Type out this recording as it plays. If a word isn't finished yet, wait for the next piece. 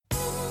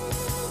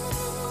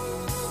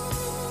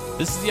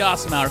This is the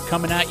Awesome Hour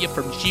coming at you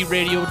from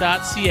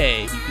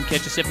GRadio.ca. You can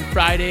catch us every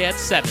Friday at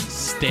 7.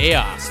 Stay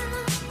awesome.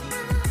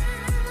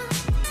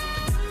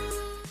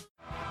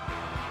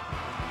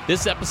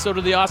 This episode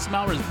of the Awesome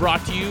Hour is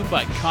brought to you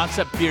by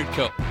Concept Beard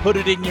Co. Put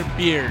it in your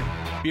beard.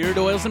 Beard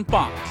oils and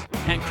bombs.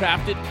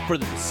 Handcrafted for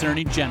the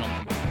discerning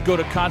gentleman. Go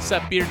to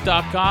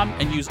conceptbeard.com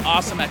and use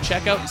awesome at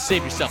checkout and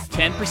save yourself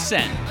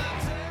 10%.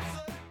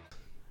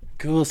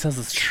 Google says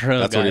it's true.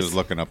 That's guys. what he was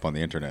looking up on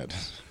the internet.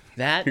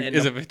 That and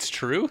Is it's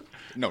true?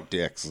 No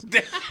dicks.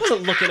 I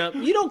wasn't looking up.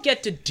 You don't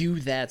get to do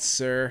that,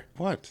 sir.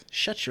 What?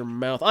 Shut your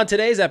mouth. On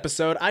today's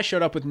episode, I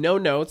showed up with no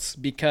notes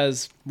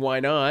because why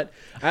not?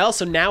 I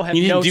also now have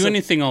You didn't notes. do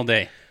anything all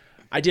day.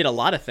 I did a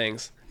lot of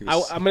things.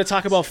 I'm going to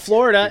talk about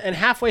Florida, and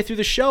halfway through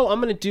the show, I'm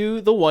going to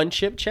do the one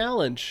chip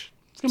challenge.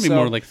 It's going to be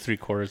more like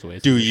 3/4 away.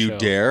 Do you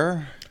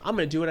dare? I'm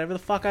going to do whatever the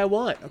fuck I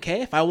want,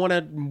 okay? If I want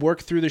to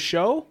work through the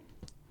show,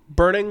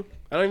 burning,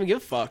 I don't even give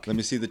a fuck. Let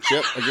me see the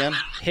chip again.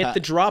 Hit the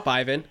drop,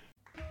 Ivan.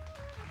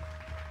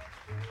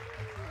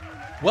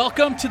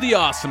 Welcome to the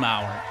Awesome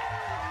Hour.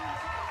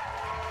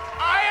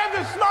 I am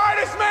the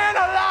smartest man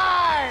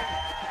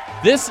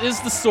alive! This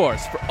is the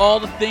source for all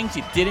the things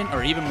you didn't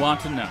or even want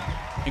to know,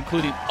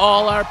 including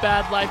all our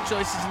bad life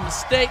choices and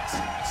mistakes,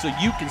 so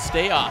you can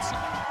stay awesome.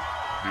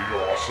 The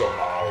Awesome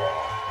Hour.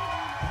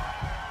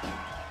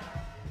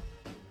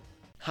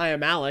 Hi,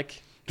 I'm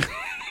Alec.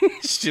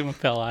 Jim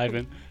fell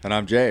Ivan. And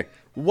I'm Jay.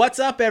 What's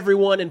up,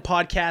 everyone in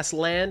podcast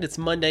land? It's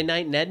Monday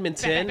night in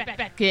Edmonton.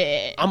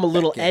 I'm a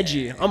little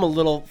edgy. I'm a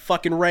little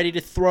fucking ready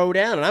to throw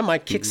down, and I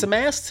might kick some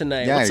ass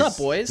tonight. What's up,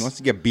 boys? He wants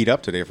to get beat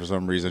up today for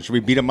some reason. Should we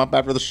beat him up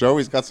after the show?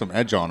 He's got some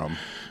edge on him.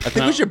 I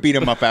think we should beat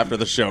him up after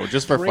the show,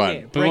 just for Bring fun.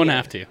 it. We won't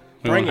have to.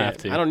 We Bring won't have it.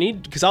 to. I don't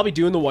need, because I'll be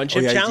doing the one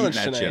chip he's challenge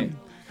eating that tonight. chip.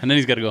 And then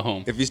he's got to go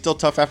home. If he's still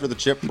tough after the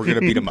chip, we're going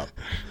to beat him up.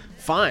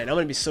 Fine. I'm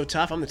going to be so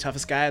tough. I'm the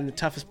toughest guy in the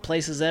toughest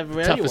places ever.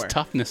 Toughest anywhere.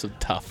 toughness of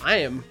tough. I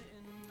am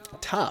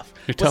tough.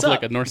 You're What's tough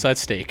like up? a Northside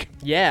steak.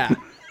 Yeah.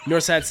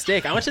 Northside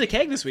steak. I went to the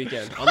keg this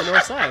weekend on the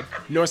north side.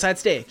 Northside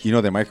steak. You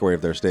know they microwave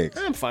their steaks.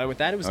 I'm fine with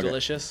that. It was Okay.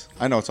 delicious.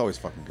 I know, it's always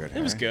fucking good.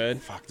 It was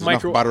good. There's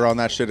enough butter on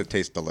that shit, it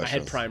tastes delicious. I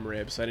had prime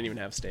rib, so I didn't even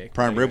have steak.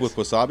 Prime rib with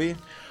wasabi?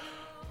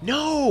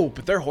 No,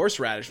 but their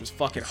horseradish was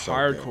fucking so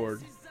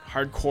hardcore.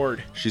 Hardcore.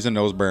 She's a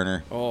nose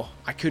burner. Oh,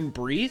 I couldn't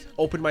breathe.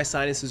 Opened my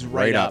sinuses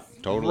right up.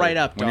 Totally. Right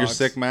up, When you're dogs.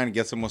 sick, man,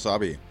 get some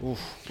wasabi. Oof,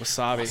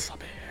 wasabi.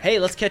 Hey,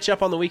 let's catch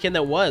up on the weekend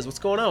that was. What's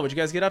going on? What'd you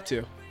guys get up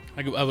to?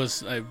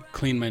 I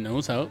cleaned my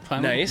nose out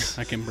finally. Nice.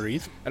 I can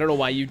breathe. I don't know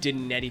why you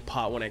didn't neti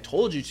pot when I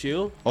told you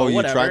to. Oh, but you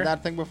whatever. tried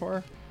that thing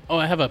before? Oh,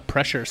 I have a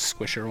pressure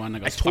squisher one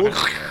that goes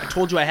I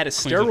told you I had a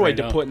Cleans it steroid right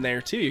to out. put in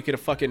there too. You could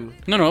have fucking.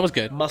 No, it was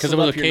good. Because Muscled it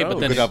was up your okay, but nose.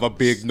 then Could have a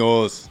big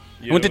nose.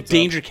 I went to what's up?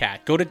 Danger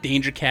Cat. Go to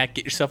Danger Cat.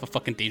 Get yourself a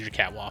fucking Danger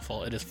Cat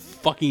waffle. It is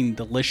fucking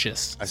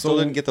delicious. I still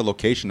didn't get the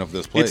location of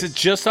this place. It's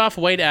just off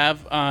White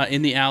Ave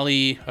in the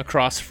alley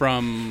across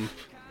from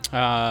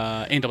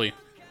A&W.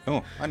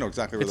 Oh, I know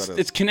exactly where that is.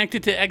 It's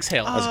connected to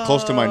Exhale. That's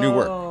close to my new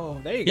work. Oh,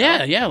 there you go.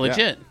 yeah,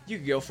 legit. You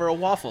could go for a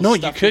waffle. No, you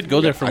stuffed could with-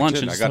 go there for I lunch.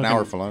 did. and I just got an hour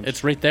fucking- for lunch.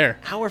 It's right there.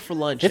 Hour for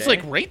lunch. It's eh?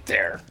 like right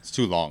there. It's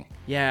too long.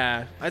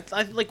 Yeah, I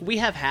like we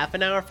have half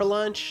an hour for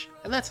lunch,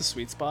 and that's a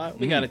sweet spot.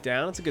 We got it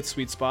down. It's a good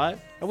sweet spot.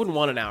 I wouldn't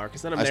want an hour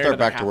because then I'm I there start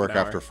another back to half work an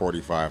hour. after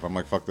 45. I'm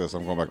like, fuck this.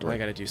 I'm going back to I work.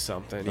 got to do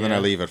something. And then I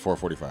leave at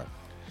 4:45.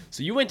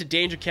 So you went to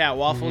Danger Cat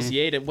Waffles.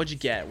 You ate it. What'd you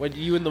get? What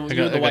you and the I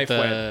got wife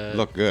went?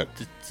 Look good.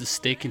 the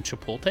steak and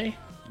chipotle.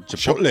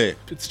 Chipotle.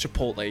 It's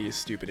Chipotle, you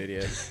stupid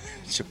idiot.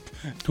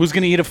 Who's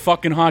gonna eat a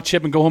fucking hot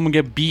chip and go home and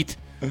get beat?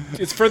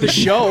 It's for the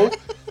show.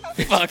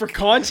 It's for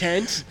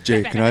content.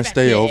 Jay, can I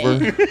stay over?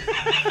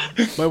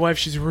 My wife,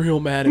 she's real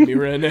mad at me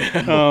right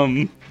now.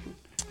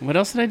 What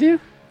else did I do?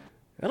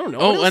 I don't know.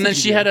 What Oh, else and then did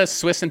you she do? had a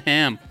Swiss and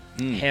ham,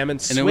 ham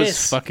and Swiss. and it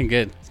was fucking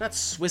good. It's not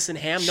Swiss and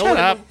ham. Shut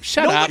up!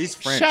 Shut up! He's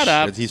French. Shut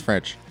up! He's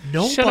French.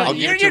 Shut up! I'll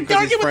give You're it to him 'cause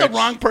he's arguing with the French.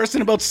 wrong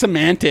person about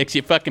semantics.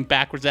 You fucking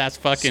backwards ass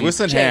fucking Swiss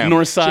and ham.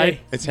 North side.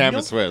 It's ham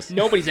and Swiss.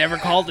 Nobody's ever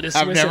called it a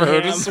Swiss I've never and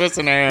heard ham. of Swiss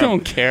and ham.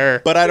 Don't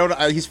care. But I don't.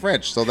 He's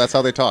French, so that's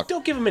how they talk.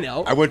 Don't give him an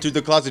L. I went to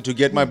the closet to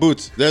get my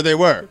boots. There they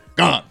were.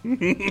 Gone.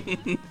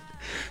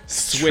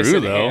 Swiss true,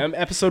 and though. ham.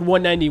 Episode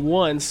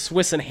 191,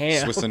 Swiss and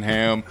ham. Swiss and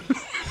ham.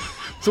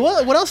 So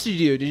what else did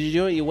you do? Did you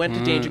do it? You went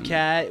to Danger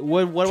Cat.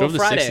 What Drove about the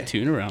Friday?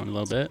 62 around a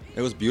little bit.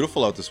 It was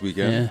beautiful out this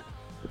weekend. Yeah.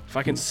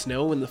 Fucking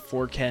snow in the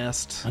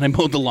forecast. And I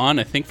mowed the lawn,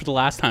 I think, for the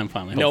last time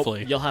finally, Nope,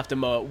 hopefully. you'll have to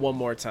mow it one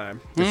more time.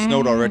 It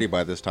snowed already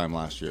by this time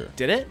last year.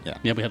 Did it? Yeah.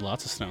 Yeah, we had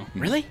lots of snow.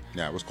 Really?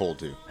 Yeah, it was cold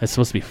too. It's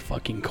supposed to be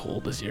fucking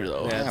cold this year,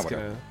 though. Yeah, it's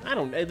whatever. gonna. I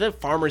don't. The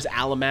farmer's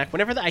almanac.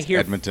 Whenever I hear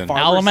Edmonton.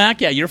 farmer's,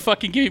 Almanac? Yeah, you're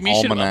fucking giving me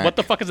shit. Almanac. What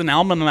the fuck is an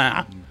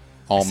almanac?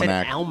 I said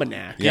Almanac.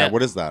 almanac. Yeah, Yeah.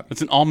 what is that?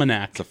 It's an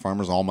almanac. It's a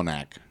farmer's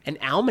almanac. An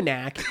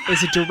almanac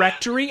is a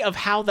directory of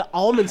how the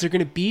almonds are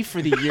gonna be for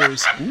the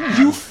years.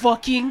 You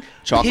fucking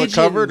Chocolate pigeons.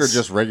 covered or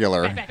just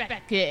regular?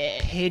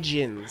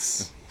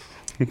 pigeons?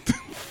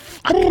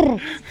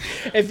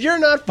 If you're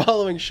not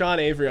following Sean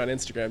Avery on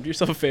Instagram, do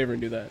yourself a favor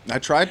and do that. I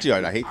tried to.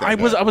 I hate that.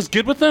 I was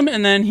good with him,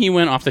 and then he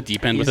went off the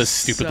deep end with He's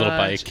his stupid little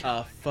bike. such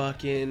a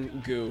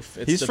fucking goof.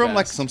 It's He's the from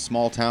like best. some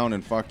small town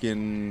in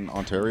fucking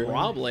Ontario.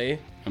 Probably.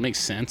 That makes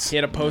sense. He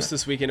had a post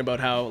this weekend about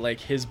how like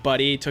his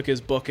buddy took his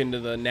book into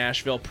the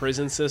Nashville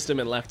prison system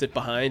and left it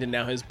behind, and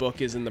now his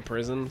book is in the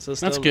prison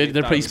system. That's good. He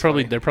They're thought it was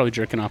funny. they're probably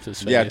jerking off his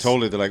face. Yeah,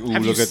 totally. They're like, ooh,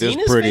 Have you look at this seen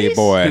his pretty face?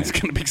 boy. It's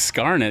got a big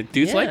scar in it.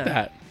 Dudes Yeah. like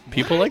that.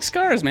 People like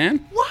scars,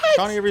 man. What?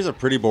 Sean Avery's a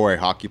pretty boy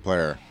hockey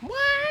player. What?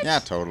 Yeah,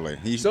 totally.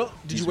 So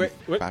did you wear?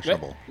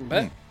 fashionable?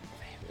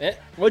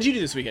 What'd you do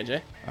this weekend,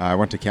 Jay? I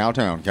went to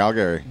Cowtown,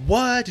 Calgary.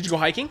 What? Did you go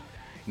hiking?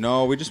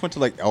 No, we just went to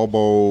like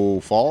Elbow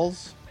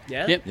Falls.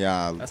 Yeah. Yep.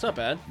 Yeah, That's not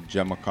bad.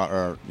 Gemma caught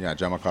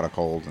a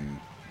cold,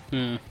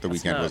 and the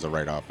weekend not- was a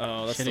write-off.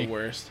 Oh, that's Shitty. the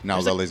worst. Now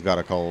There's Lily's got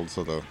a cold,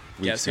 so the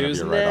Guess week's gonna be who's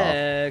a write-off.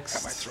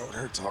 next? My throat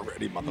hurts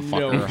already, No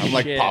motherfucker. I'm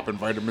like shit. popping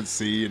vitamin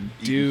C and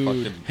Dude.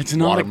 eating fucking It's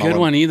not a good watermelon.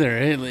 one either.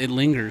 It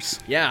lingers.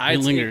 Yeah, it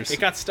lingers.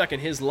 It got stuck in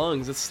his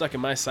lungs. It's stuck in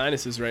my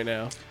sinuses right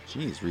now.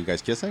 Jeez, were you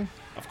guys kissing?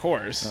 Of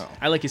course. Oh.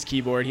 I like his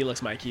keyboard. He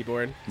likes my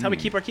keyboard. That's how we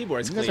keep our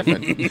keyboards You guys clean.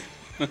 are friends.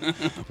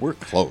 We're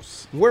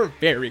close. We're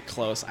very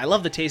close. I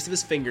love the taste of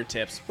his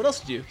fingertips. What else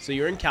did you do? So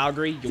you're in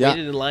Calgary. You Yeah.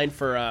 waited in line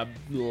for a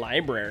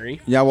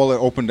library. Yeah, well, it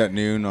opened at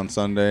noon on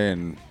Sunday,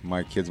 and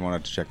my kids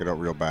wanted to check it out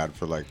real bad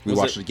for like, we Was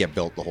watched it- it get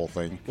built, the whole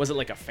thing. Was it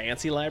like a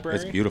fancy library?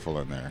 It's beautiful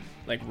in there.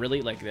 Like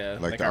really, like the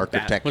Like the our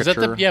bat- architecture.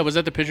 Was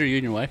that the picture of you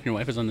and your wife? Your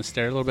wife was on the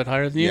stair a little bit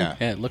higher than you. Yeah.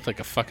 Yeah, it looked like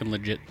a fucking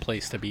legit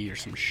place to be or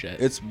some shit.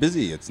 It's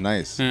busy. It's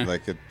nice. Yeah.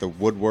 Like the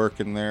woodwork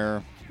in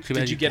there. Too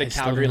Did bad you get a guys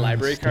still Calgary don't have a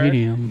library card?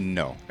 stadium.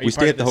 No. Are We you stay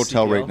part at the of the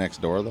hotel CPO? right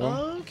next door,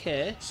 though.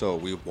 Okay. So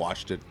we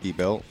watched it be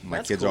built. My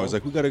That's kids are always cool.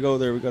 like, we got to go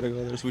there. We got to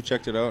go there. So we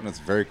checked it out, and it's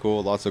very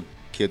cool. Lots of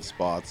kid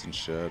spots and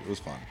shit. It was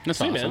fun. That's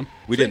Sweet, awesome. man.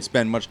 We didn't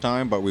spend much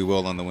time, but we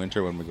will in the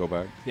winter when we go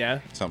back. Yeah.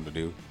 Something to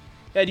do.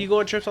 Yeah. Do you go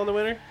on trips in the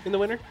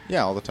winter?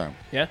 Yeah, all the time.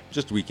 Yeah.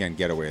 Just weekend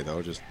getaway,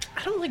 though. Just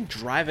I don't like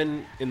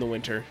driving in the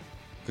winter.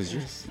 because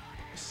you're...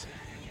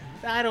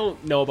 I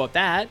don't know about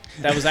that.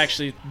 That was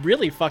actually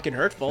really fucking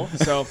hurtful.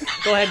 So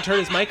go ahead and turn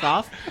his mic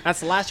off.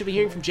 That's the last you'll be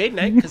hearing from Jay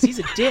tonight because he's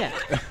a dick.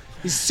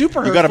 He's super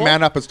hurtful. You got to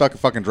man up and start a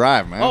fucking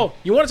drive, man. Oh,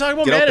 you want to talk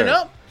about Get out manning there.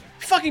 up?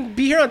 Fucking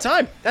be here on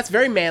time. That's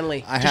very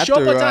manly. I Just had show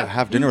up on to time.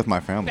 have dinner with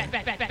my family.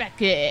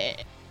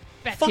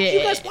 Fuck you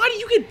guys. Why do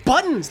you get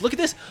buttons? Look at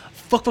this.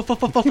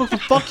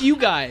 Fuck you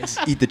guys.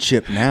 Eat the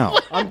chip now.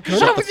 I'm Shut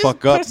gonna. the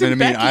fuck up. pressing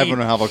Then I mean, Becky. I'm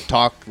gonna have a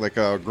talk like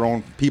a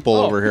grown people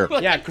over here.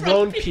 Yeah,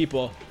 grown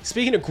people.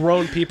 Speaking of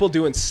grown people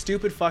doing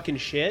stupid fucking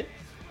shit,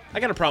 I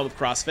got a problem with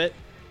CrossFit.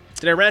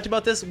 Did I rant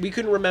about this? We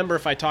couldn't remember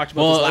if I talked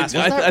about Well, this last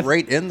Was week. that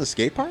right in the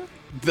skate park?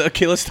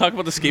 Okay, let's talk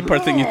about the skate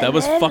park thing. That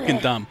was fucking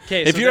dumb.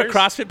 Okay, if so you're a there's-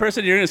 CrossFit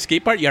person, you're in a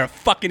skate park, you're a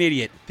fucking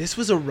idiot. This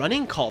was a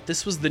running cult.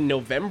 This was the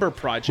November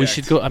project. We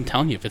should go. I'm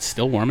telling you, if it's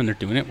still warm and they're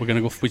doing it, we're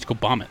gonna go. We should go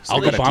bomb it. I'll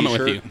they go got a bomb it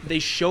with you. t-shirt? They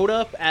showed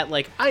up at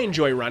like, I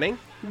enjoy running.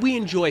 We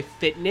enjoy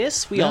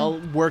fitness. We all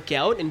work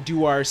out and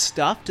do our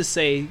stuff to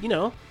say, you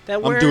know,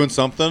 that I'm doing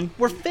something.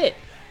 we're fit.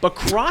 But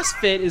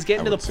CrossFit is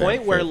getting I to the would say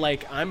point I'm where fit.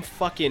 like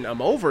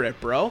I'm over it,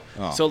 bro.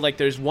 Oh. So like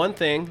there's one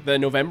thing, the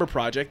November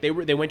project, they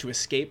went to a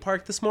skate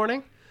park this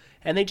morning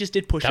and they just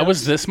did push-ups. That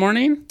was this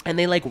morning. and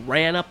they like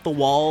ran up the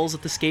walls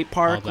at the skate Oh,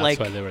 park. that's like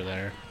why they were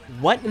there.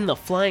 what in the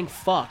flying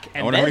fuck? I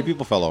And wonder how then, many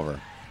people fell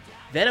over.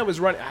 then I was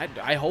running.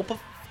 I hope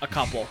a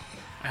couple.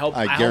 I hope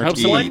I I hope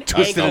guarantee someone you.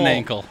 twisted an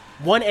ankle.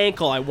 One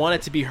ankle, I want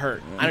it to be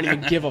hurt. I don't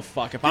even give a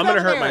fuck. If I'm Get gonna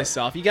over hurt there.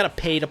 myself, you gotta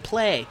pay to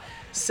play.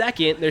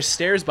 Second, there's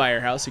stairs by our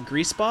house, a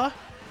grease spa,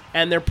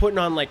 and they're putting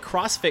on like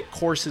CrossFit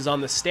courses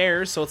on the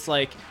stairs. So it's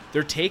like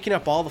they're taking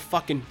up all the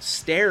fucking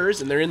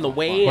stairs and they're in the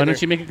way. Why and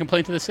don't you make a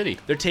complaint to the city?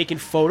 They're taking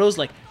photos,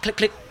 like click,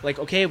 click, like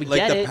okay, we Like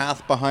get the it.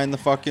 path behind the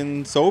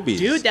fucking Sobeys.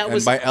 Dude, that and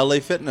was- by LA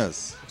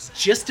Fitness.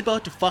 Just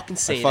about to fucking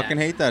say I fucking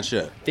that. hate that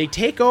shit. They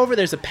take over.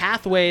 There's a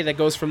pathway that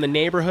goes from the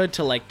neighborhood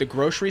to like the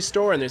grocery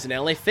store, and there's an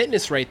LA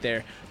Fitness right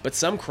there. But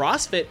some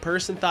CrossFit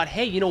person thought,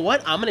 hey, you know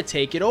what? I'm gonna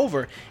take it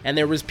over. And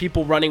there was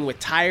people running with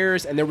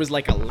tires, and there was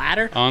like a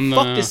ladder. On the-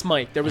 Fuck this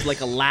mic. There was like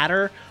a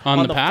ladder On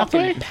the fucking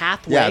pathway?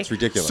 pathway. Yeah, it's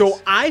ridiculous.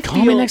 So I Call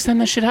me feel, next time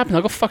that shit happens.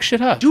 I'll go fuck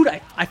shit up. dude,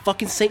 I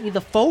fucking sent you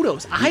the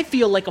photos. I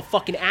feel like a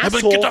fucking I'm like,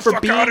 asshole get the for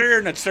fuck being out of here,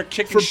 and I'd start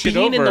kicking for shit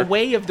being over. in the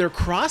way of their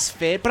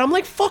CrossFit. But I'm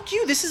like, fuck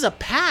you. This is a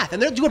path,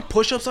 and they're doing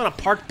push-ups on a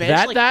park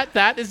bench.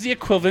 That is the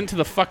equivalent to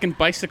the fucking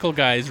bicycle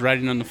guys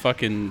riding on the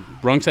fucking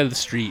wrong side of the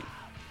street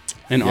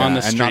and on the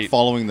and street. not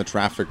following the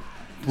traffic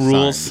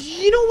Rules. signs.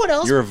 You know what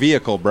else? You're a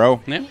vehicle,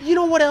 bro. Yeah. You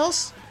know what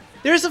else?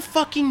 There's a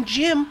fucking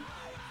gym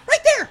right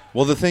there.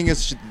 Well, the thing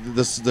is,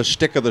 the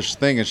shtick of the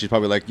thing is she's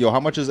probably like, yo, how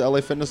much is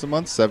LA Fitness a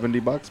month?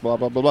 $70, blah,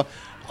 blah, blah, blah.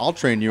 I'll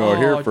train you out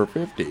here Oh, for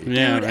 50.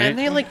 Yeah, Dude, right? and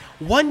they like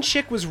one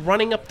chick was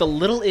running up the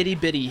little itty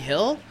bitty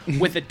hill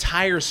with a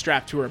tire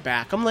strapped to her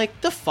back. I'm like,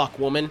 the fuck,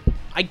 woman.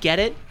 I get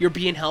it. You're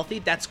being healthy.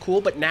 That's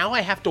cool. But now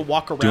I have to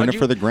walk around Doing it you,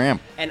 for the gram.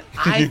 and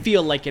I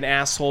feel like an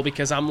asshole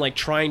because I'm like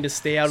trying to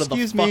stay out of the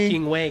Excuse me.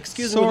 fucking way.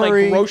 Excuse me with my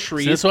Sorry.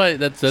 groceries. So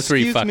that's where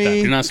you Excuse fucked me. up.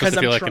 You're not supposed to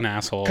I'm feel like try- an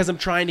asshole. Because I'm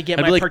trying to get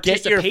I'd my be like,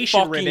 get your participation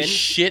fucking ribbon.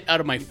 shit out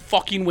of my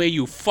fucking way,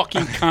 you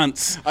fucking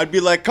cunts. I'd be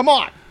like, come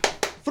on,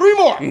 3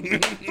 more,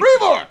 3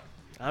 more.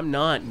 I'm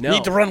not. No.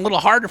 Need to run a little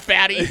harder,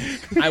 fatty.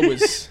 I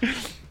was.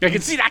 I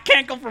can see that I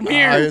can't go from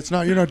here. It's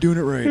not. You're not doing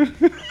it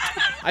right.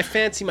 I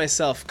fancy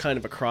myself kind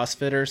of a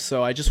CrossFitter,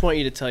 so I just want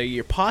you to tell you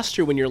your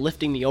posture when you're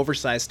lifting the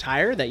oversized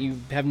tire that you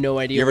have no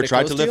idea. You ever what it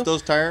tried goes to lift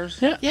those tires?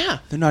 Yeah. Yeah.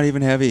 They're not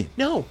even heavy.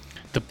 No.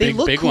 The They big,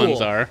 look big cool.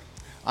 ones are.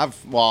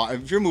 Well,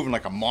 if you're moving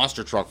like a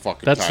monster truck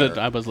fucking That's tire, what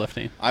I was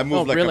lifting. I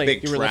moved like really? a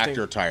big You were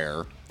tractor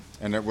tire,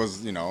 and it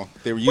was, they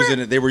were using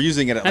it. They were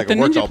using it at like the a Ninja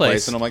workout place.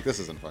 place, and I'm like, this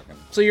isn't fucking.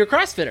 So you're a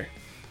CrossFitter.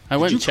 I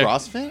went you and checked.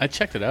 CrossFit? I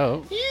checked it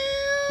out.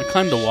 I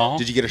climbed the wall.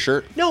 Did you get a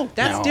shirt? No,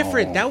 that's No.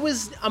 different. That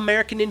was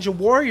American Ninja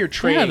Warrior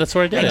training. Yeah, that's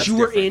where I did And it. That's you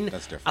were different. in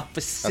That's different. a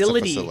facility.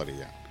 That's a facility,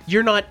 yeah.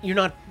 You're not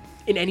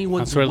in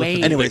anyone's That's where I way.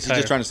 lifted Anyways, big he's tire.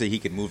 just trying to say he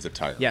could move the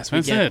tire. Yes, we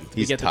That's get it.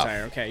 We He's get the tough.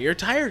 tire. Okay, you're a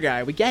tire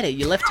guy. We get it.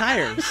 You lift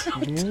tires.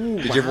 Did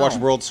you ever watch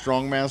World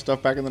Strongman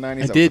stuff back in the 90s? I That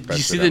was did. the Did best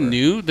you see shit the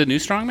ever. new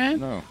strongman?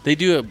 No. They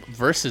do a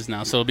versus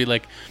now, so it'll be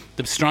like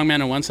the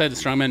strongman on one side, the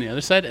strongman on the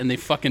other side, and they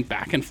fucking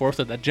back and forth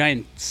with that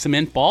giant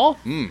cement ball,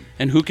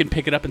 and who can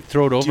pick it up and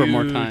throw it over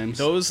more Dude, times.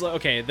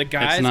 The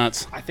guys.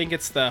 nuts. I think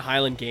it's the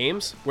Highland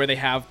Games where they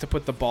have to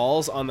put the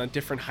balls on the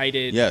different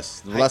heighted.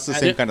 Yes, that's the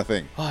same kind of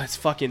thing. Oh, it's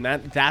fucking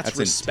that's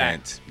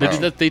respect. intense. They Bro.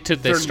 did that. They took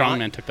the They're strongman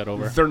not- took that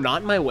over. They're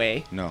not in my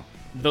way. No,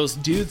 Those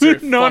dudes are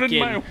Not fucking.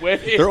 in my way.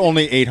 they're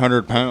only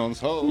 800 pounds.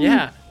 Oh.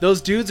 Yeah,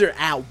 those dudes are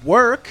at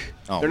work.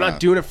 Oh, they're man. not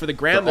doing it for the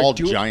gram. They're all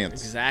doing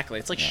giants. Exactly.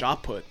 It's like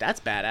shot put. That's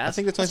badass. I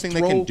think that's the only Let's thing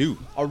they can throw do.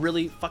 A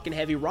really fucking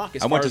heavy rock.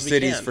 As I far went to as we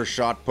cities can. for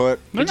shot put.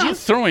 They're Did not you?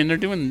 throwing. They're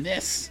doing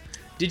this.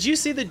 Did you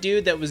see the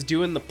dude that was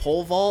doing the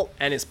pole vault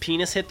and his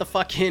penis hit the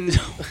fucking?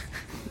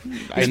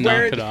 I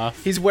knocked it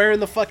off. He's wearing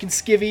the fucking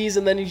skivvies,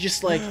 and then he's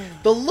just like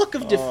the look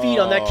of defeat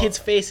on that kid's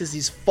face as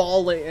he's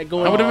falling and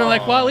going. I would have been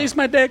like, well, at least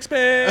my dick's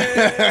big.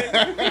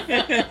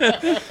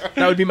 That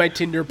would be my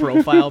Tinder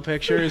profile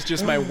picture. It's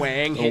just my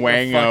wang. hitting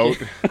Wang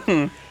the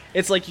fucking-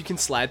 It's like you can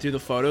slide through the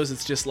photos.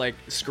 It's just like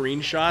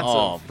screenshots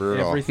Oh, of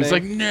brutal. everything. He's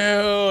like,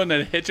 no, and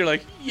then it hits. You're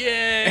like,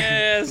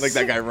 yes. Like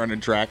that guy running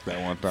track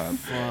that one time.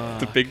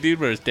 the big dude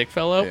where his dick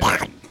fell out.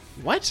 Yeah.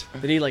 what?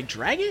 Did he like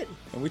drag it?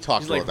 And we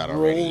talked He's about like that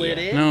roll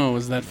already. it in. No, it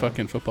was that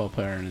fucking football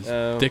player, and his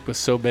Oh. dick was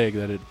so big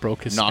that it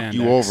broke his Knocked spandex.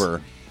 you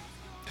over.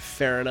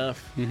 Fair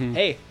enough.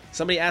 Hey,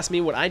 somebody asked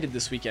me what I did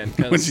this weekend.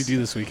 'cause What'd you do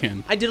this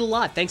weekend? I did a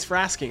lot. Thanks for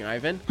asking,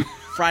 Ivan.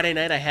 Friday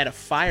night, I had a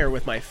fire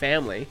with my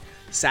family.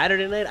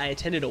 Saturday night, I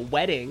attended a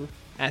wedding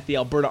at the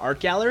Alberta Art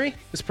Gallery. It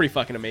was pretty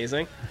fucking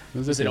amazing.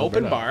 It was an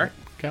open bar.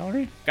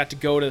 Gallery? Got to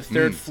go to the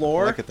third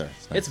floor. I like it there.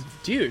 It's nice. It's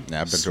dude,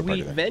 Yeah, I've been to a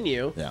party sweet there.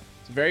 venue. Yeah.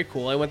 It's very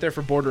cool. I went there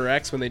for Border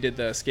X when they did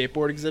the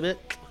skateboard exhibit.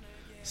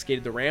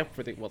 Skated the ramp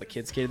the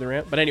kids skated the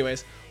ramp. But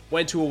anyways,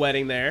 went to a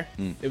wedding there.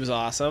 It was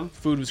awesome.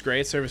 Food was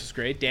great. Service was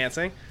great.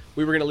 Dancing.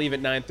 We were gonna leave at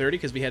 9:30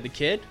 because we had the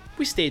kid.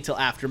 We stayed till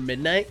after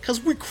midnight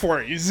because we're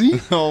crazy.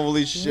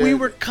 Holy shit. We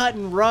were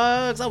cutting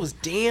rugs. I was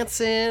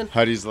dancing.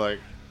 Huddy's like,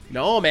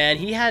 No, man.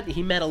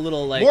 He met a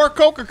little like more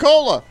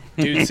Coca-Cola.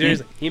 dude.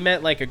 Seriously, he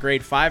met like a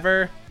grade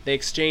fiver. They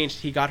exchanged.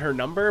 He got her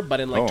number, but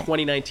in like Oh.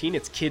 2019,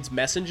 it's Kids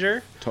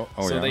Messenger, Oh,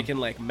 so yeah. they can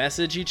like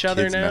message each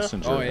other Kids now.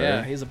 Messenger, Oh yeah,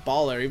 right? he's a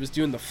baller. He was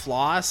doing the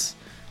floss,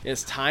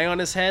 his tie on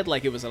his head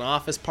like it was an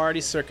office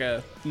party,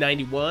 circa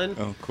 91.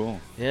 Oh,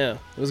 cool. Yeah,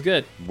 it was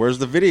good. Where's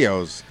the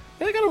videos?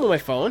 Yeah, I got them on my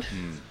phone.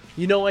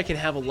 You know, I can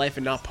have a life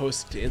and not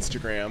post it to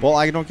Instagram. Well,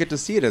 I don't get to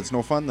see it. It's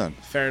no fun then.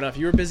 Fair enough.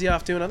 You were busy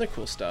off doing other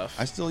cool stuff.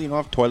 I still,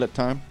 have toilet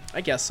time.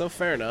 I guess so.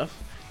 Fair enough.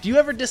 Do you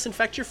ever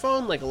disinfect your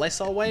phone like a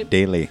Lysol wipe?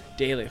 Daily.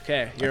 Daily.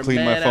 Okay. You're I clean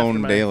a my man phone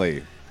after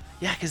daily.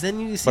 Yeah, because then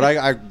you see But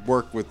I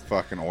work with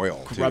fucking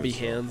oil, too. grubby so,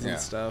 hands yeah. and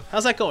stuff.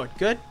 How's that going?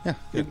 Good? Yeah,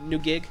 New, good. new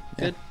gig?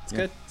 Good? It's Yeah.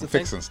 good? It's I'm a thing?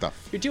 fixing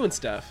stuff. You're doing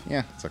stuff.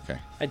 Yeah, it's okay.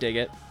 I dig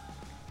it.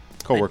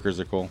 Coworkers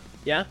are cool.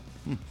 Yeah?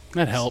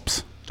 That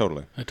helps.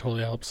 Totally. That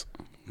totally helps.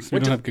 So we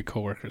Went don't to- have good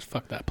coworkers.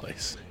 Fuck that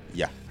place.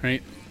 Yeah,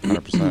 Right?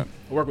 100%.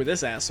 I work with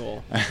this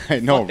asshole. I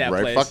know, Fuck that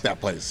right? place. Fuck that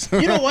place.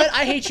 You know what?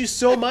 I hate you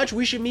so much.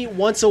 We should meet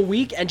once a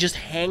week and just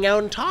hang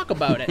out and talk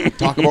about it.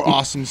 Talk about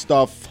awesome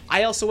stuff.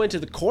 I also went to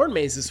the corn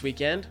maze this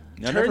weekend.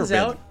 I've never Turns been.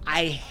 out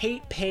I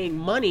hate paying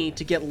money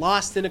to get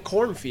lost in a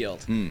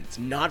cornfield. It's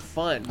not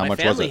fun. How My much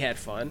was family it? had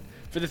fun.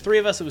 For the three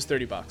of us, it was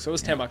 $30, so it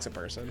was $10 a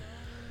person.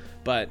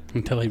 But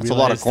Until he That's a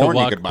lot of realized corn to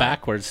you walk could buy.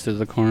 backwards to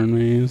the corn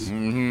maze.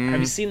 have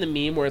you seen the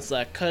meme where it's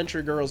like,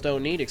 country girls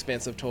don't need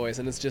expensive toys,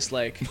 and it's just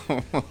like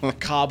a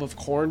cob of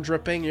corn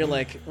dripping? You're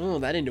like, oh,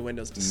 that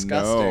innuendo's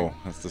disgusting. No,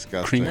 that's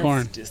disgusting. Cream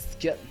corn.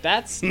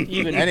 That's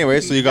even.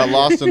 Anyway, so you got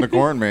lost in the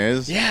corn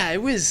maze. Yeah,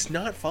 it was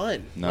not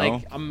fun. No?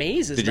 Like, a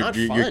maze is Did not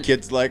fun. your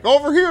kids like,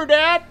 over here,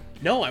 Dad?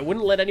 No, I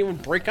wouldn't let anyone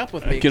break up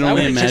with me. can 'cause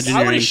only I would've imagine I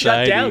your would've shut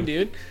anxiety. down,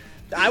 dude.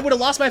 I would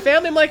have lost my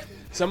family. I'm like,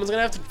 Someone's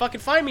gonna have to fucking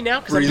find me now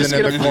because I'm just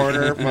Breathing gonna in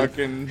the corner,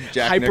 fucking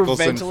Jack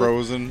Nicholson hyperventilate.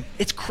 frozen.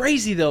 It's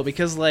crazy though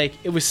because like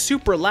it was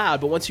super loud,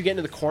 but once you get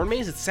into the corn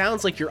maze, it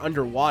sounds like you're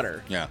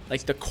underwater. Yeah.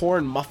 Like the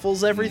corn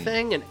muffles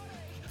everything, and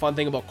fun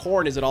thing about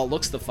corn is it all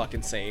looks the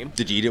fucking same.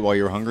 Did you eat it while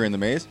you were hungry in the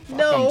maze? Fuck,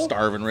 No. I'm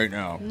starving right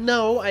now.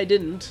 No, I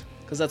didn't,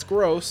 because that's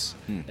gross,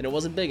 and it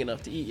wasn't big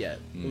enough to eat yet.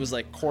 It was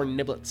like corn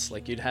niblets,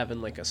 like you'd have in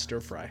like a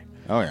stir fry.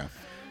 Oh yeah.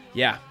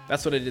 Yeah,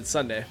 that's what I did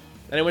Sunday.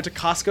 And I went to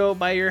Costco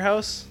by your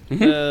house,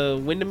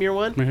 the Windermere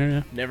one.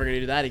 Yeah. Never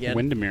gonna do that again.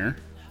 Windermere.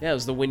 Yeah, it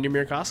was the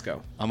Windermere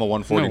Costco. I'm a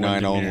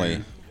 149 No, only.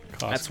 Windermere.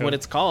 That's Costco. what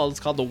it's called. It's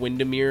called the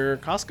Windermere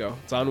Costco.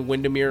 It's on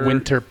Windermere.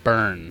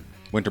 Winterburn.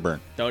 Winterburn.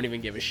 Don't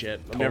even give a shit.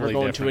 I'm Totally never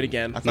going to different. it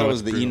again. I thought No, it was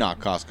it's the brutal. Enoch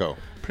Costco.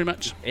 Pretty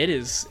much. It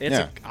is. It's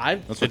Yeah.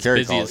 I've. That's what It's Terry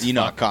busy calls as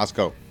Enoch fuck.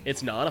 Costco.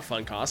 It's not a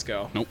fun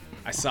Costco. Nope.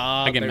 I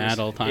saw. I get there mad was-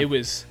 all the time. It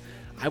was.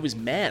 I was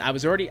mad.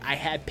 I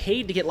had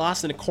paid to get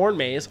lost in a corn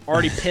maze.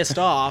 Already pissed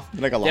off.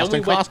 And I got Then lost we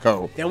in went-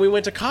 Costco. Then we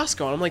went to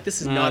Costco, and I'm like,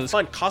 this is not this-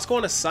 fun. Costco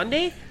on a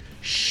Sunday?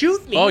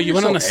 Shoot me. Oh, you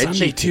went on a So edgy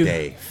Sunday too.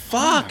 today.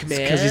 Fuck, man.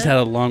 Because he's had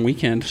a long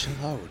weekend.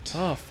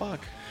 Oh,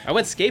 fuck. I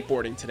went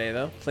skateboarding today,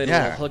 though. Played a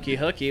Yeah. little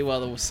hooky-hooky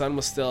while the sun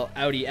was still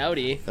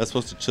outy-outy. That's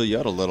supposed to chill you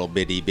out a little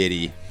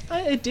bitty.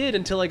 It did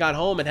until I got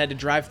home and had to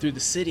drive through the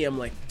city. I'm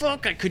like,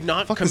 fuck, I could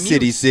not Fuck commute.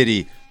 the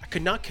city. I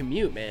could not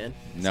commute, man.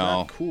 It's No,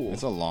 not cool.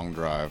 It's a long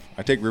drive.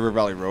 I take River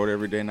Valley Road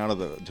every day now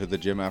to the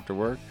gym after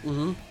work,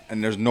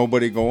 and there's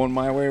nobody going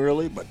my way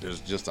really, but there's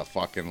just a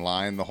fucking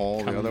line the whole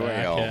Coming the other way.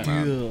 back, Oh yeah.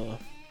 man.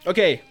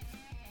 Okay,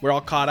 we're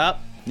all caught up.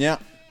 Yeah.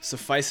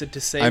 Suffice it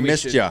to say, I we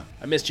missed should- ya.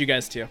 I missed you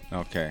guys too.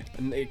 Okay.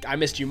 And I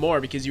missed you more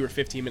because you were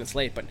 15 minutes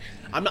late. But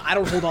I'm not. I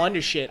don't hold on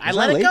to shit. I Was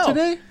let I it late go.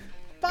 today?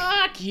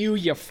 Fuck you,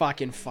 you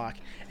fucking fuck.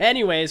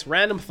 Anyways,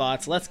 random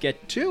thoughts. Let's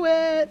get to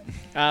it.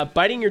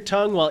 Biting your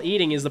tongue while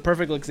eating is the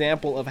perfect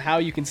example of how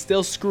you can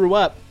still screw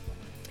up,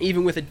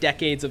 even with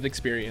decades of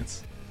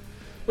experience.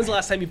 When's the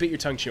last time you bit your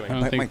tongue chewing? I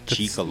don't Bite think my that's-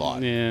 cheek a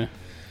lot. Yeah.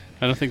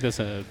 I don't think that's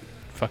a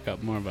fuck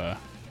up. More of a.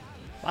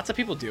 Lots of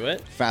people do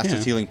it. Fastest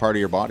Yeah. healing part of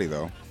your body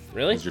though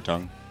Really? is your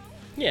tongue.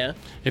 Yeah.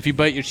 If you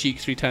bite your cheek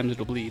 3 times,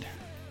 it'll bleed.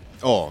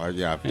 Oh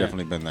yeah, I've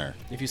definitely been there.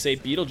 If you say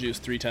Beetlejuice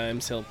 3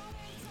 times, he'll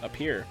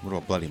appear. What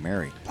about Bloody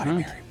Mary? Bloody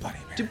Mary. Bloody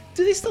Mary.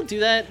 Do they still do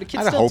that? The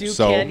kids I'd still hope do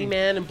so.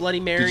 Candyman and Bloody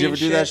Mary. Did you ever and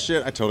do that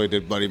shit? I totally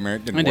did Bloody Mary.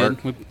 It didn't I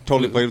work. did. We-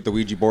 Totally we- played with the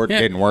Ouija board. Yeah.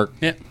 Didn't work.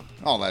 Yeah.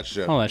 All that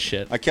shit. All that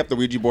shit. I kept the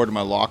Ouija board in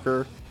my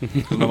locker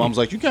because my mom's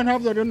like, "You can't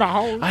have that in the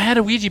house." I had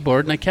a Ouija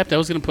board and I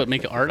was gonna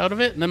make art out of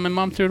it, and then my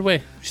mom threw it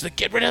away. She's like,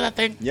 "Get rid of that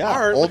thing." Yeah,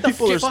 Art? old What the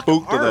people are fuck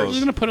spooked to art? I was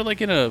those. gonna put it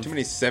like in a Too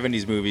many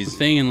 '70s movies.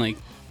 thing and like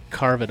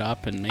carve it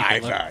up and make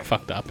it look Ivan.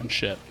 fucked up and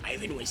shit.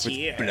 Ivan was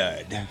here.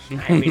 Blood.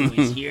 Ivan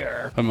was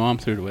here. My mom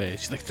threw it away.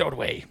 She's like, "Throw it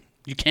away.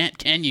 You can't,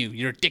 can you?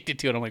 You're addicted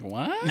to it." I'm like,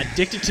 "What?"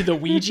 Addicted to the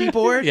Ouija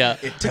board? Yeah.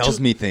 It tells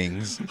me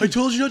things. I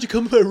told you not to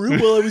come to my room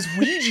while I was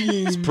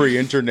Ouijaing.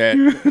 Pre-internet.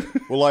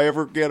 Will I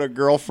ever get a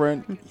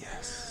girlfriend?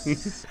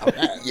 Yes.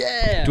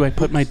 Yeah. Do I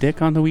put my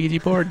dick on the Ouija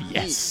board?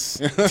 Yes.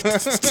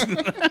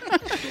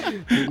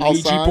 All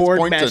Ouija signs board,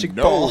 point to magic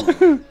no.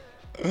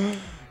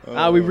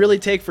 ball. We really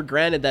take for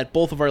granted that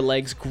both of our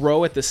legs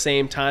grow at the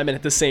same time and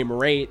at the same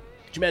rate.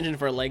 Could you imagine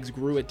if our legs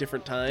grew at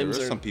different There times?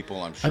 is or- some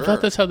people, I'm I sure.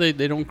 thought that's how they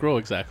don't grow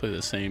exactly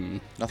the same.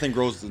 Nothing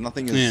grows.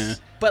 Nothing is Yeah.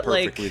 But,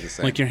 like- perfectly the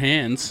same. Like your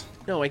hands.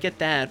 No, I get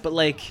that, but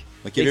like...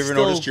 Like, have they you ever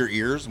still- noticed your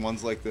ears?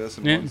 One's like this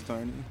and Yeah. one's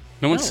tiny.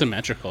 No one's No.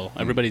 symmetrical.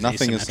 Everybody's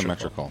Nothing is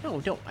asymmetrical.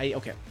 symmetrical.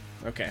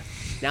 No, okay.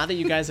 Now that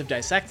you guys have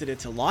dissected it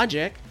to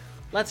logic,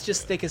 let's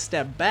just take a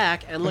step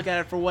back and look at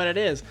it for what it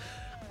is.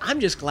 I'm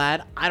just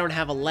glad I don't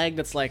have a leg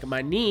that's like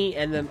my knee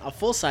and then a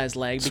full-size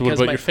leg So what because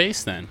about my your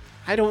face then?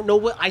 I don't know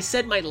what I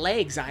said. My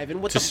legs,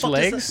 Ivan. What Just the fuck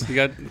legs? Is that? You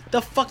got.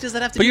 The fuck does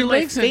that have to But do your with my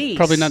legs are face?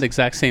 probably not the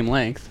exact same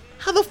length.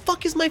 How the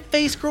fuck is my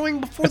face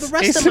growing before the That's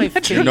rest of my face?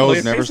 asymmetrical. Your nose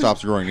Your never face is-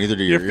 stops growing. Neither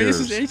do Your your face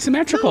ears. is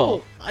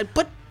asymmetrical. No,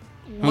 but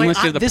my,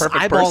 Unless you're the this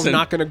perfect eyeball's person.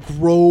 not gonna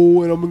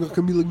grow, and I'm not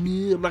gonna be like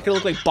me. I'm not gonna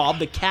look like Bob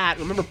the Cat.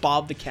 Remember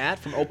Bob the Cat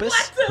from Opus?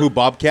 Who?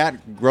 Bobcat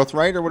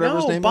Growthright or whatever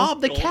his No, name Bob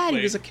is? the Cat.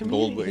 He was a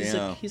comedian. Goldthwait, He's,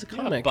 yeah. he's a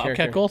Yeah, comic Bobcat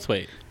character.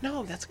 Goldthwait.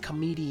 No, that's a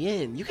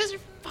comedian. You guys are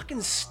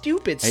fucking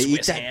stupid, Hey,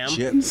 Swiss eat that ham.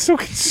 chip. So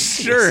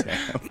sure.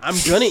 I'm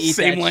gonna eat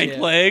Same that length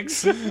shit.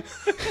 legs.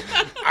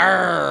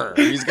 Arr,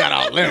 he's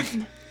got a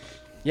limp.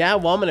 Yeah,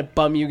 well, I'm gonna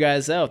bum you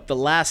guys out. The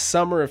last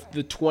summer of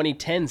the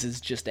 2010s has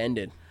just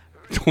ended.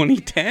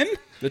 2010?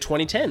 The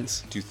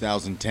 2010s.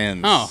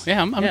 2010s. Oh,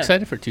 yeah, I'm Yeah.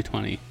 excited for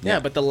 220. Yeah,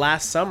 but the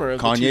last summer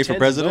of Kanye the 2010s for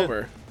president? is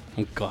over.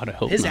 Oh, God, I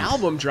hope His not.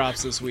 album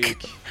drops this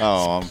week.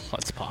 Oh,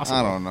 That's possible.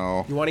 I don't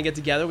know. You want to get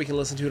together? We can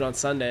listen to it on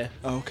Sunday.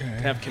 Okay.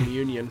 Have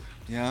communion.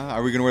 Yeah.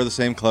 Are we gonna wear the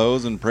same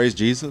clothes and praise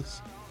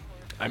Jesus?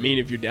 I mean,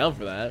 if you're down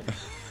for that.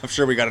 I'm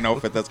sure we got an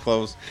outfit that's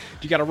close.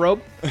 You got a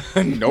robe?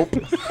 Nope.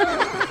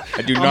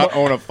 I do not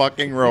own a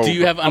fucking robe. Do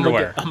you have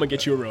underwear? I'm gonna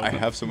get you a robe. I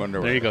have some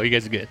underwear. There you go. You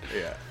guys are good.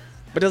 Yeah.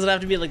 But does it have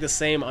to be like the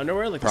same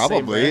underwear? Like the Probably.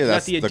 same brand?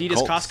 That's Not the the Adidas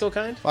Colts. Costco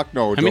kind? Fuck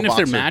no. I mean, Joe if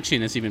they're Boxer.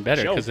 matching, it's even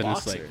better Joe because then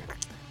it's Boxer. like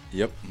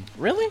Yep.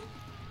 Really?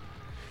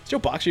 Joe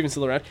Boxer even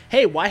still around?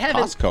 Hey, why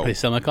haven't... They Costco.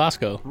 sell them at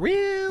Costco.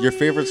 Really? Your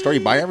favorite store. You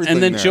buy everything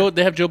And then there.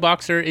 they have Joe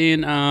Boxer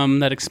in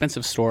that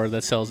expensive store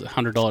that sells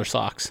 $100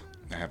 socks.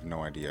 I have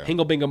no idea.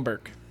 Hingle Bingham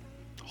Burke.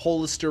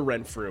 Hollister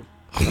Renfrew.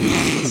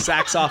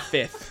 Sacks off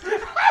 5th.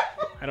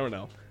 I don't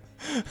know.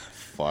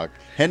 Fuck.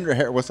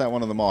 What's that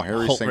one of them all?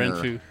 Harry Holt Singer.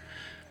 Renfrew.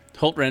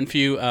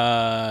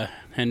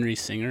 Henry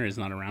Singer is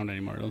not around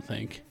anymore, I don't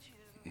think.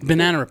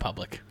 Banana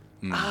Republic.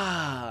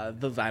 I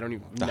don't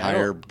even... The I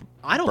higher don't,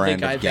 I don't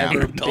brand think of I've Gap.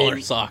 ever $100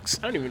 been... socks.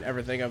 I don't even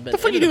ever think I've been... The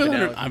fuck you do with into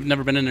 100? I've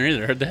never been in there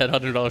either. I heard they had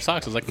 $100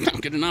 socks. I was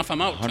like, good enough,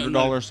 I'm out.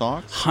 $100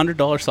 socks?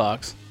 $100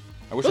 socks.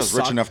 I wish I was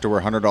rich enough to wear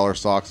 $100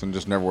 socks and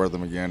just never wear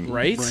them again.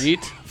 Right?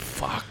 Right?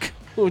 Fuck.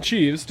 Oh,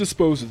 Jeeves,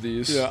 dispose of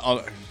these. Yeah,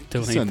 I'll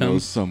Donate send them.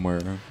 those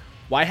somewhere.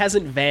 Why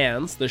hasn't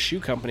Vans, the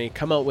shoe company,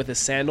 come out with a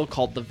sandal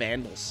called the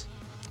Vandals?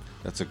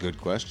 That's a good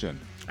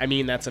question. I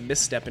mean, that's a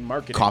misstep in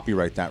marketing.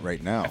 Copyright that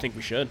right now. I think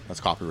we should. That's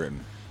copywritten.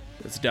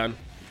 It's done.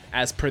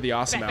 As per the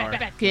Awesome Hour.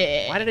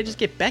 Why did I just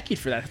get Beckied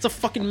for that? That's a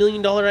fucking $1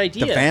 million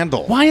idea. The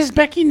Vandal. Why is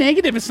Becky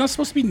negative? It's not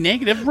supposed to be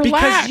negative.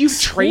 Relax. Because you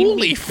trained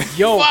Holy me.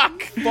 Yo,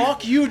 fuck.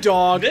 fuck you,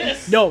 dog.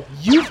 No,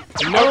 you.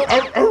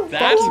 No,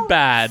 That's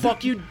bad.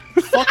 fuck you.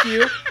 Fuck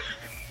you.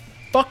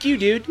 Fuck you,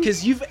 dude.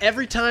 Because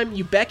every time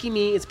you Becky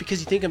me, it's because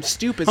you think I'm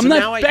stupid. I'm so not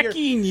now I hear.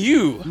 Beckying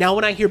you. Now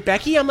when I hear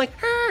Becky, I'm like,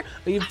 are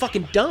you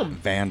fucking dumb?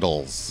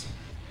 Vandals.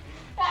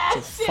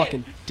 So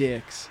fucking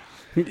dicks.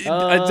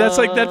 That's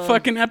like that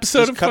fucking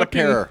episode Just of cut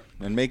fucking... a pair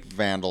and make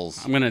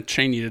Vandals. I'm going to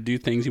train you to do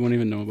things you won't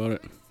even know about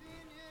it.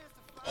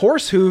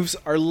 Horse hooves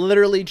are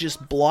literally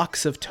just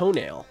blocks of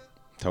toenail.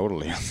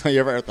 Totally. I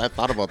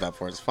thought about that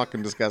before. It's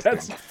fucking disgusting.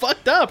 That's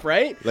fucked up,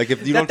 right? Like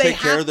if you That don't they take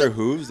care have of their to-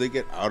 hooves, they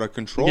get out of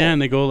control. Yeah,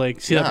 and they go like,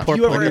 see Yeah. that poor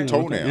You ever poor had a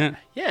toenail? Yeah.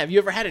 Yeah, have you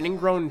ever had an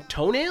ingrown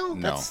toenail?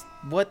 No. That's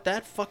what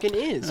that fucking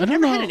is. I You don't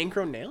ever had know. an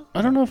ingrown nail?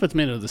 I don't know if it's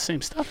made of the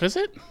same stuff, is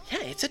it?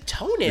 Yeah, it's a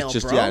toenail, It's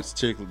just bro. it's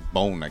typically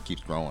bone that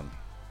keeps growing.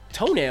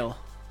 Toenail.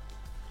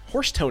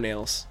 Horse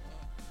toenails.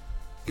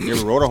 You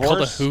ever rode a Called a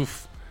horse?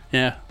 hoof.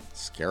 Yeah.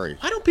 Scary.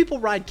 Why don't people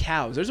ride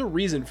cows? There's a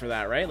reason for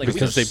that, right? Like,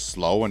 Because They're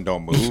slow and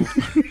don't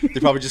move. They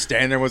probably just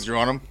stand there once you're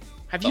on them.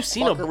 have you the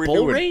seen a fuck are we bull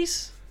doing?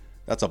 race?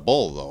 That's a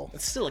bull, though.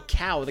 It's still a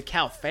cow with a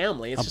cow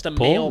family. It's A just a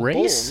bull male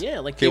race? bull. Yeah,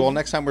 like Okay, well,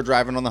 next time we're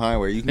driving on the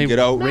highway, you can They get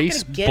out. race- I'm not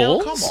race gonna get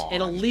out bulls?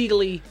 and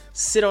illegally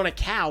sit on a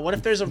cow. What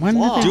if there's a When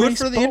did vlog? they Do it race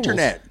for the bulls?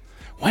 internet.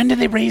 When did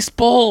they race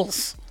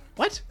bulls?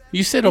 What?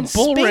 You said a In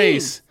bull Spain.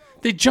 race.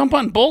 They jump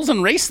on bulls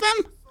and race them?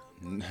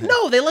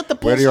 No, they let the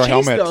bulls Wear your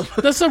chase helmet.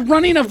 them. That's the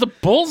running of the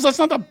bulls. That's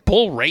not the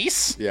bull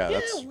race. Yeah, Yeah,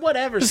 that's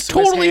whatever. It's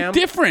Swiss totally ham.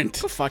 different.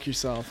 Go fuck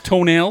yourself.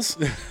 Toenails.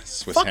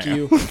 Swiss Fuck ham.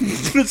 you.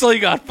 That's all you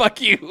got.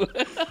 Fuck you.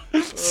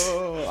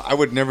 I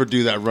would never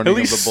do that running of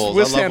the least bulls.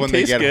 Swiss I love ham when they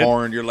tastes get good.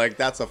 horned. You're like,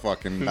 that's what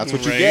you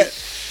Right.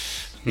 get.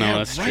 No, Yeah,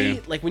 that's right?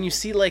 true. Like when you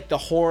see like the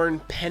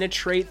horn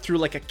penetrate through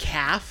like a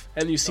calf,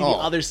 and you see the Oh.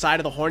 other side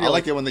of the horn. I You're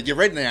like it when they get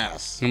right in the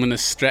ass. And when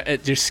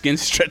your skin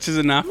stretches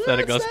enough that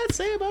it What's goes, that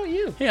say about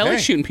you? hey, I like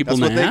shooting people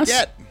that's in the what ass. they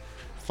get.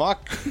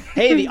 Fuck.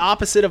 Hey, the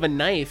opposite of a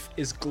knife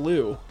is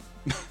glue.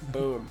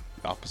 Boom.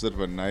 The opposite of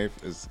a knife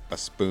is a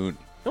spoon.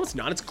 No, it's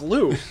not. It's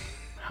glue.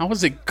 How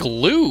is it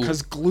glue?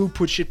 Because glue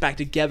puts shit back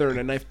together, and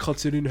a knife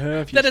cuts it in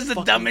half. you That is the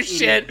fucking dumbest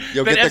idiot. shit.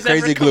 Yo, that get the has ever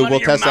crazy come glue. out We'll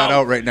of your test that mouth.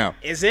 out right now.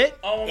 Is it?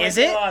 Oh my is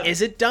God. it?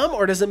 Is it dumb,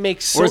 or does it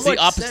make so Or is much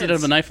the opposite sense?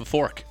 of a knife a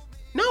fork?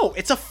 No,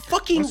 it's a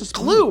fucking What's a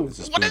spoon? glue. It's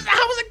a What spoon. is?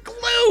 How is it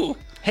glue?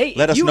 Hey,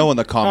 Let us you- know in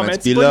the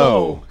comments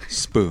below.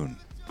 Spoon.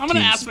 I'm gonna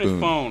Team ask my spoon.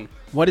 phone.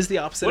 What is the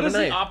opposite What of is a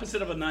the knife?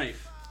 opposite of a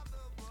knife?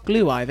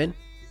 Glue, Ivan.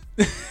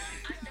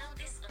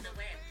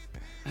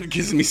 It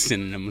gives me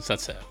synonyms.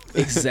 That's it.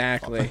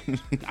 Exactly.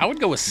 I would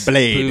go with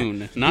Blade.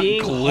 spoon, not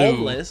being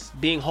glue.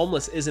 being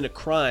homeless isn't a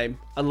crime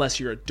unless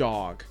you're a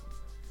dog.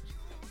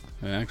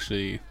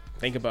 Actually,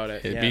 Think about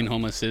it. Yeah. being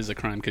homeless is a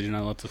crime because you're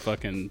not allowed to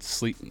fucking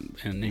sleep and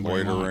anywhere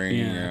you want. Loitering.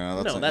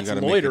 Yeah, No, you that's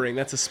gotta make it- loitering.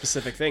 That's a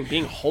specific thing.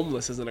 Being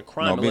homeless isn't a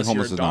crime No, being unless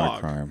homeless you're is a dog. not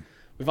a crime.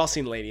 We've all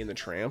seen Lady and the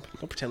Tramp.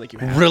 Don't pretend like you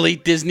have. Really,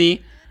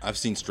 Disney? I've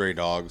seen stray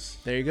dogs.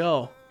 There you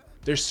go.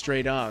 They're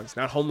stray dogs,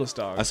 not homeless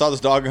dogs. I saw this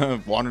dog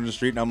wandering the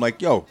street, and I'm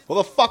like, "Yo, well,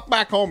 the fuck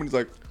back home." And he's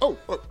like, "Oh,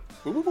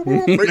 bring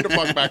the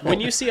fuck back home."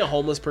 When you see a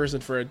homeless person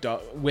for a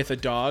dog with a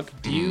dog,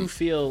 do you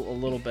feel a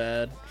little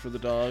bad for the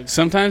dog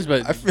Sometimes,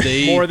 but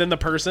they more than the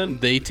person?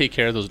 they take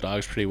care of those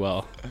dogs pretty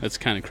well. It's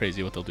kind of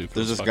crazy what they'll do for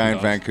There's those this fucking guy in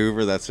dogs.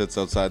 Vancouver that sits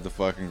outside the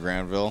fucking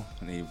Granville,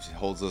 and he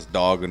holds this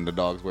dog, and the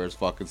dog wears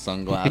fucking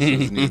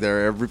sunglasses, and he's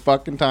there every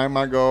fucking time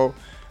I go,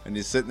 and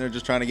he's sitting there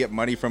just trying to get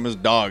money from his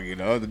dog, you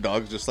know? The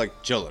dog's just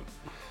like chilling.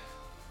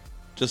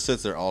 Just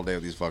sits there all day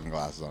with these fucking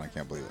glasses on. I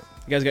can't believe it.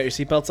 You guys got your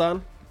seatbelts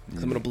on?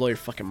 Because I'm going to blow your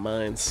fucking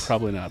minds.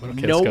 Probably not, but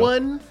okay, No let's go.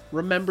 one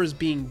remembers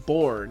being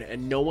born,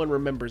 and no one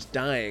remembers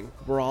dying.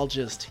 We're all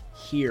just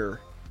here.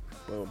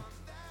 Boom.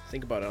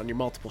 Think about it on your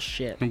multiple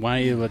shit.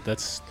 Why? But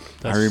that's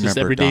remember just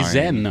everyday dying.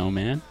 Zen, though,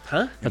 man.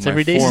 Huh? That's In my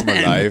everyday former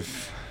Zen.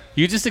 life.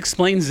 You just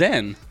explain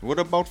Zen. What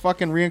about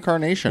fucking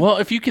reincarnation? Well,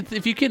 if you can, How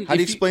do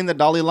you if explain the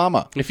Dalai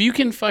Lama? if you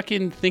can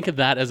fucking think of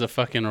that as a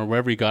fucking or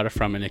wherever you got it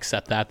from and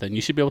accept that, then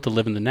you should be able to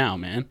live in the now,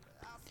 man.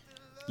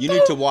 You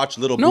need to watch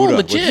Little No, Buddha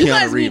legit. with You Keanu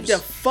guys Reeves. need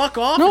to fuck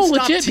off No, and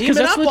stop legit, teaming because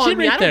that's up legit on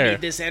me. right I don't there.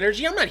 need this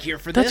energy. I'm not here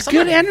for That's this.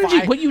 good I'm not energy.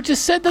 vi- What you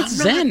just said, that's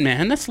I'm not- zen,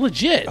 man. That's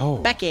legit. Oh,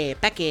 Becky.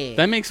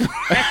 That makes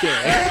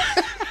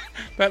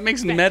that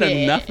makes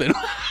meta nothing.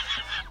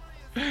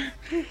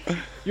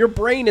 Your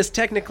brain is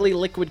technically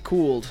liquid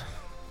cooled.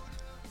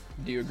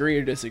 Do you agree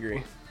or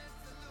disagree?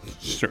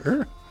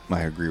 Sure.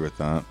 I agree with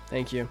that.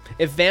 Thank you.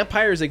 If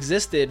vampires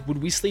existed,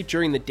 would we sleep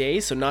during the day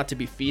so not to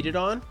be feeded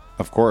on?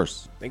 Of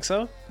course. Think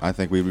so? I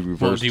think we would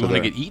reverse. Well, do you want to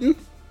get eaten?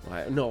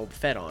 No,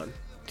 fed on.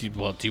 Do you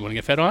want to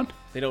get fed on?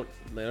 They're not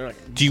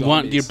Do you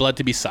want zombies. your blood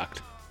to be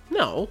sucked?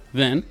 No.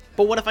 Then,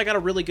 But what if I got a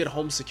really good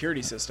home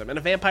security system and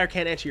a vampire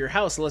can't enter your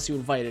house unless you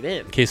invite it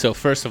in? okay. So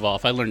first of all,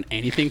 if I learned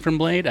anything from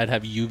Blade, I'd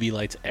have UV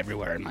lights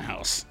everywhere in my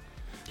house.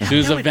 As soon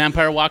as a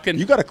vampire walk in,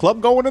 You got a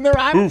club going in there,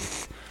 Adam?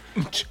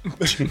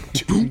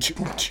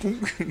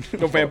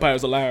 No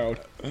vampires allowed.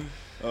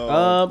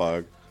 Oh,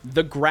 fuck.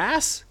 The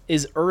grass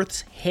is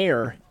Earth's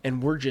hair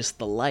and we're just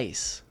the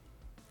lice.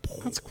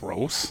 that's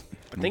gross.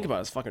 But think about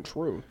it, it's fucking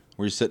true.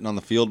 Were you sitting on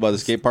the field by the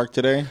skate park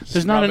today?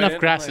 There's not rubbing enough it,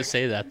 grass to like-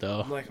 say that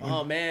though. I'm like,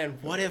 oh man,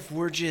 what if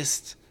we're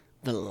just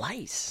the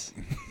lice?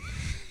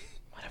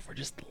 What if we're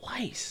just the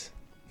lice?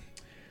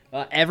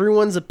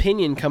 Everyone's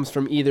opinion comes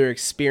from either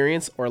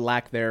experience or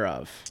lack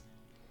thereof.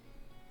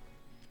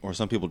 Or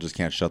some people just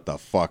can't shut the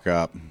fuck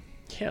up.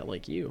 Yeah,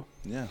 like you.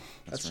 Yeah,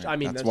 That's- right. I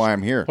mean, that's that's- why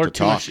I'm here Or to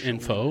too talk. much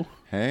info.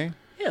 Hey,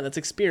 Yeah, that's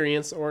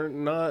experience or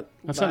not.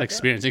 That's lack not of-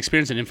 experience.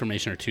 Experience and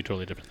information are two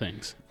totally different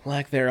things.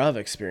 Lack thereof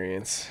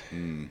experience.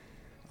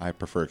 I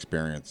prefer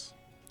experience.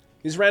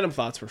 These random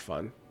thoughts were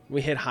fun.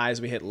 We hit highs,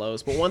 we hit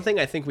lows. But one thing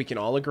I think we can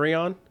all agree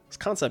on is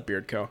Concept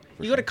Beard Co.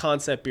 You go to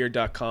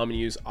conceptbeard.com and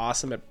use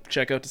awesome at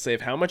checkout to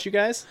save how much, you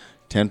guys?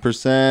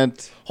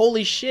 10%.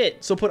 Holy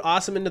shit. So put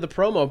awesome into the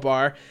promo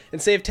bar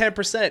and save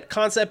 10%.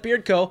 Concept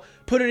Beard Co.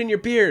 Put it in your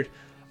beard.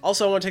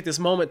 Also, I want to take this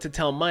moment to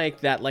tell Mike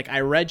that, like,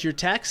 I read your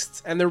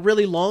texts and they're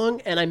really long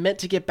and I meant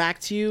to get back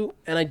to you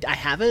and I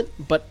haven't,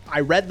 but I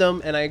read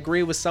them and I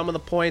agree with some of the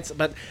points.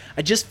 But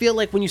I just feel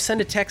like when you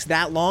send a text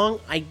that long,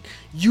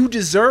 you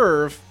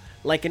deserve,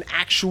 like, an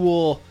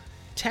actual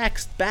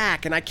text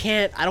back, and I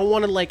don't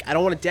want to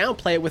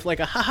downplay it with like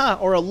a haha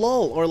or a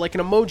lull or like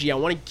an emoji. I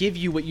want to give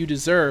you what you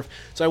deserve.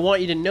 So I want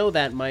you to know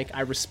that, Mike.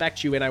 I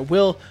respect you and I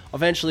will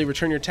eventually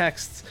return your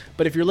texts.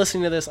 But if you're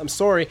listening to this, I'm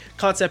sorry.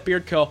 Concept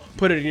Beard Co.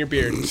 Put it in your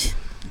beard.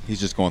 He's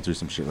just going through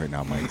some shit right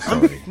now, Mike.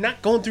 Sorry.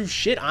 Not going through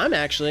shit. I'm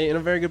actually in a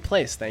very good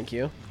place. Thank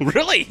you.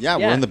 Really? Yeah,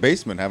 Yeah. we're in the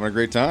basement having a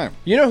great time.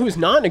 You know who's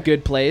not in a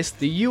good place?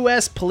 The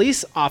U.S.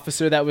 police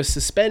officer that was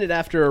suspended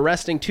after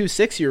arresting two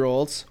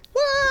 6-year-olds.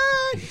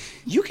 What?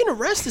 You can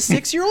arrest a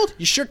 6-year-old?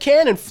 You sure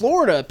can in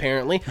Florida,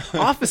 apparently.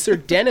 Officer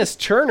Dennis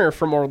Turner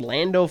from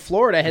Orlando,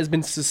 Florida, has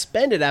been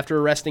suspended after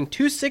arresting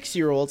two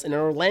 6-year-olds in an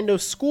Orlando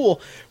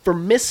school for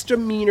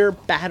misdemeanor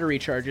battery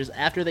charges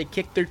after they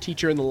kicked their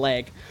teacher in the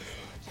leg.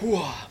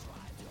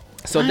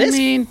 So I this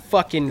mean,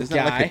 fucking Isn't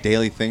guy... that like a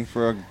daily thing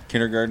for a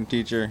kindergarten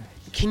teacher?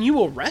 Can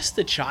you arrest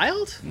a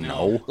child?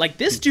 No. Like,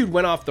 this dude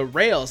went off the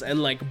rails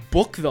and, like,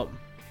 booked them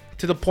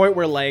to the point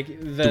where, like,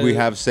 the... Do we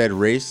have said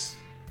race?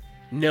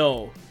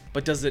 No.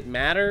 But does it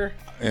matter?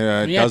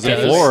 It Yeah, does it in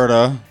does.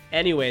 Florida.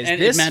 Anyways, And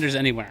this it matters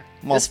anywhere.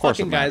 Well, this of course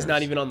fucking it guy's not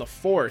matters. even on the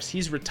force.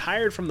 He's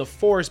retired from the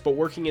force, but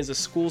working as a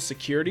school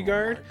security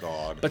guard. my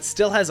God. But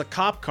still has a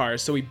cop car,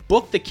 so he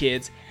booked the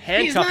kids,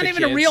 handcuffed He's not the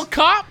even kids. a real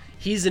cop.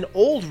 He's an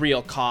old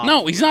real cop.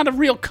 No, he's not a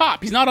real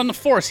cop. He's not on the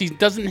force. He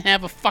doesn't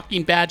have a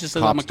fucking badge that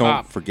says I'm a Cops don't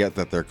cop. forget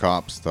that they're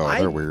cops, though.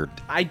 They're weird.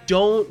 I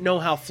don't know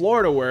how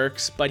Florida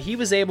works, but he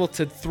was able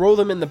to throw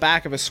them in the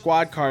back of a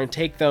squad car and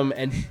take them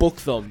and book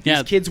them.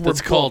 Yeah, These kids were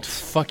that's called booked.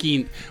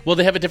 fucking. Well,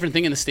 they have a different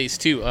thing in the States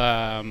too.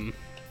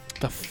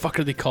 The fuck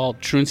are they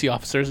called? Truancy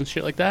officers and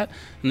shit like that.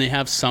 And they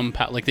have some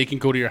like they can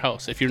go to your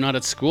house if you're not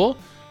at school.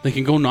 They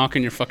can go knock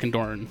on your fucking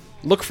door and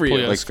Look for you. Pull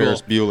you out. Like school.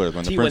 Ferris Bueller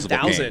when the principal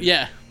T1000. came.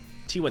 yeah.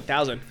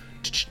 T1000.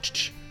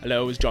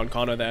 Hello, is John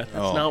Connor there? That's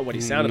Oh. not what he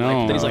sounded No,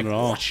 like. Then he's not like, at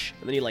all. whoosh,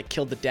 and then he like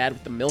killed the dad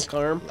with the milk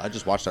arm. I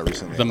just watched that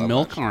recently. The I love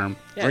milk that. arm.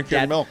 Yeah, Drink your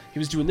Dad, milk. He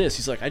was doing this.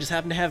 He's like, I just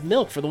happen to have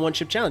milk for the one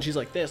chip challenge. He's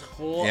like this.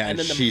 Oh, Yeah, and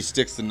then she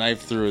sticks the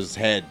knife through his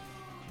head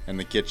in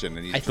the kitchen,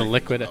 and he's The drinking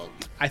liquid. milk.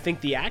 I think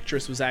the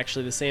actress was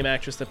actually the same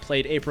actress that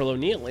played April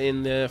O'Neil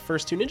in the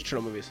first two Ninja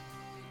Turtle movies,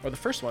 or the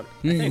first one.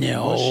 I think.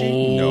 No. Was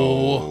she?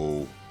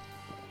 No.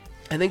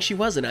 I think she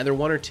was in either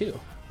one or two.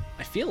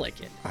 I feel like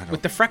it. don't-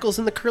 With the freckles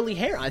and the curly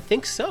hair, I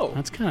think so.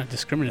 That's kind of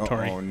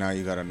discriminatory. Oh, now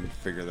you gotta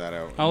figure that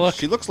out. Oh, look.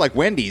 She looks like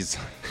Wendy's.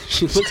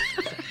 She looks.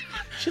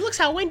 She looks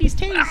how Wendy's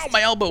tastes. Ow,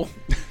 my elbow.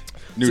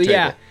 New So table.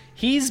 yeah,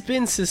 he's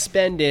been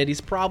suspended.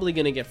 He's probably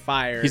gonna get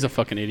fired. He's a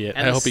fucking idiot.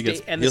 And I the hope he sta-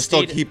 gets and the He'll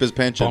still state- keep his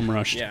pension. bum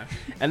rushed. Yeah,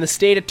 and the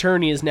state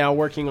attorney is now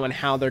working on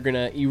how they're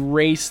gonna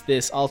erase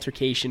this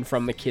altercation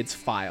from the kids'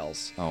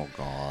 files. Oh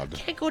God,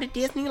 Can't go to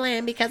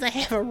Disneyland because I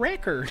have a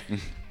record.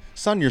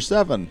 son, you're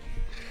 7.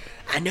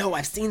 I know,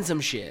 I've seen some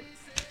shit.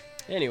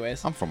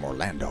 Anyways, I'm from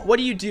Orlando. what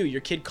do?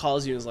 Your kid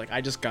calls you and is like, I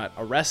just got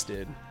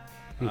arrested.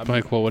 I'm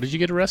like, well, what did you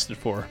get arrested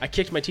for? I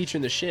kicked my teacher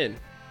in the shin.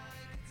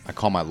 I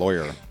call my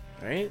lawyer.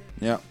 Right?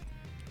 Yeah.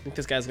 Think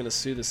this guy's gonna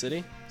sue the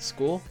city,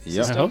 school?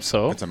 Yep. I hope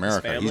so. It's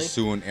America. His family? He's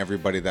suing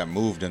everybody that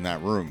moved in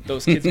that room.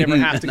 Those kids never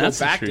have to go That's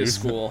the back to truth.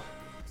 school.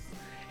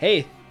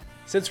 Hey,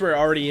 since we're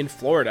already in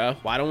Florida,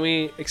 why don't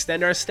we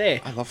extend our stay?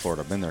 I love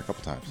Florida. I've been there a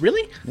couple times.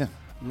 Really? Yeah.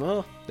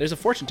 Well, there's a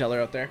fortune teller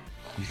out there.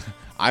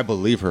 I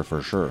believe her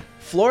for sure.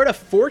 Florida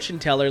fortune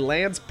teller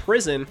lands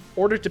prison,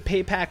 ordered to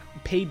pay back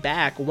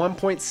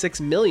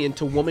 1.6 million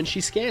to woman she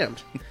scammed.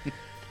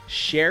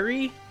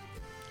 Sherry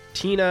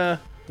Tina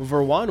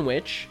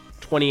Verwanwich,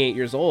 28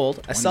 years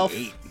old,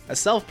 a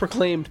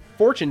self-proclaimed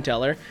fortune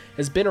teller,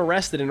 has been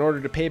arrested in order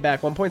to pay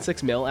back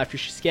 1.6 mil after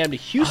she scammed a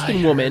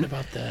Houston woman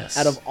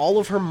out of all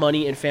of her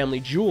money and family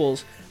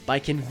jewels by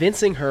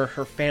convincing her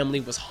family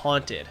was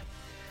haunted.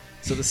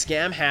 So the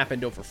scam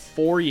happened over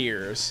 4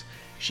 years.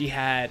 She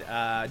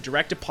had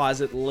direct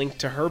deposit linked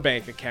to her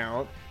bank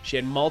account. She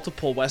had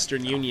multiple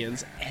Western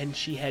Unions, and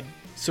she'd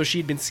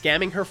been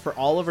scamming her for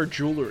all of her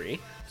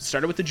jewelry.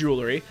 Started with the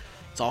jewelry.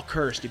 It's all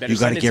cursed. You better You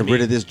got send to it to get me.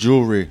 rid of this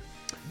jewelry.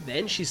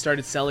 Then she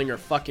started selling her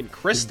fucking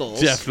crystals.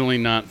 Definitely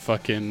not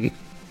fucking.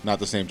 Not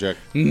the same chick.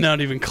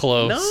 Not even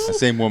close. No? The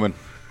same woman.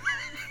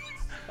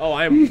 Oh,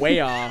 I'm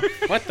way off.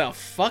 What the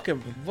fuck?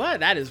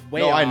 What? That is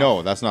way off. No, I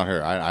know. That's not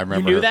her. I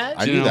remember knew her. that?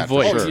 I You knew know, that for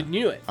voice. Oh, sure. you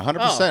knew it.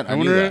 100%. Oh, I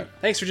knew that.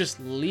 thanks for just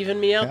leaving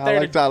me out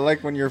I there.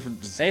 like when you're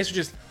just Thanks for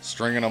just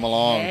stringing them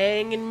along.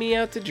 hanging me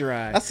out to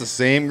dry. That's the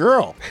same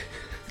girl.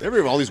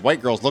 All these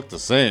white girls look the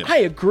same. I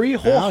agree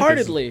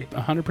wholeheartedly.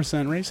 100%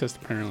 racist,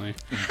 apparently.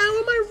 How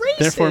am I racist?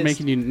 Therefore,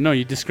 making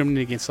you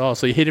discriminate against all.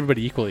 So you hate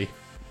everybody equally.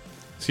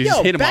 So you Yo,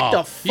 just hate them back all.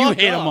 the fuck You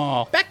hate up. them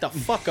all. Back the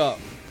fuck up.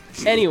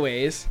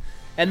 Anyways,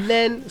 and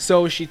then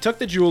so she took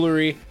the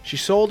jewelry, she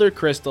sold her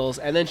crystals,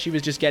 and then she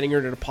was just getting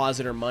her to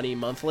deposit her money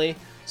monthly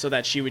so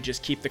that she would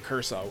just keep the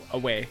curse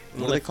away.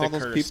 What do they call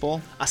those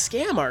people? A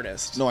scam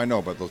artist. No, I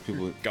know, but those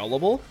people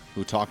Gullible.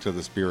 who talk to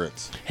the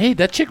spirits. Hey,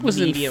 that chick was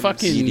Mediums. in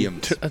fucking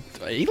Mediums.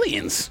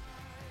 Aliens.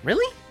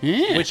 Really?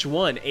 Yeah. Which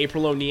one?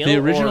 April O'Neil The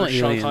original or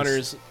Sean Aliens.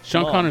 Connor's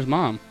Sean mom? Connor's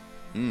mom.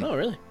 Oh,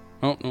 really?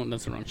 Oh, no,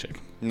 that's the wrong chick.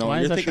 No, Why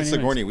you're is that thinking showing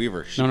Sigourney Aliens?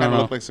 Weaver. She No, kind of no.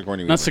 looked like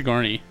Sigourney Weaver. Not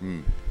Sigourney.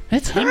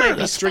 It's her. He might be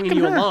That's stringing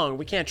fucking you her. along.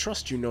 We can't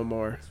trust you no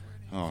more.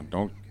 Oh,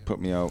 don't put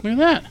me out. Look at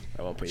that.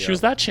 I won't put you She was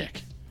out. that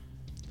chick.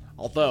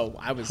 Although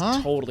I was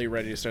Huh? totally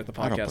ready to start the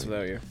I don't podcast believe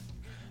without you.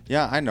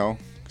 Yeah, I know.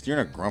 Because you're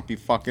in a grumpy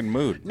fucking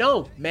mood.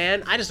 No,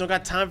 man, I just don't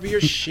got time for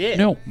your shit.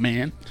 No,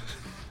 man.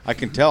 I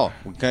can tell.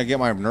 Can I get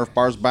my Nerf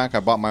bars back? I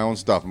bought my own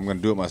stuff. I'm going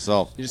to do it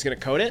myself. You're just gonna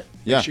coat it?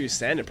 Yeah. Make sure you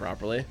sand it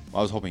properly.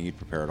 I was hoping you'd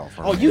prepare it all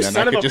for Oh, me. you and then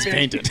son I of could a just bitch.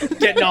 paint it.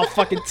 Getting all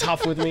fucking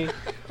tough with me.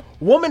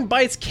 Woman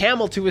bites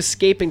camel to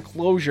escape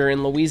enclosure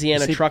in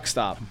Louisiana See- truck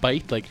stop.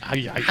 Bite like.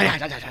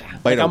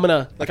 Bite I'm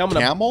a gonna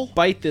camel?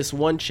 bite this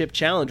one chip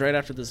challenge right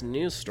after this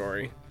news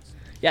story.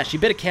 Yeah, she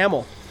bit a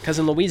camel because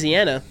in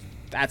Louisiana,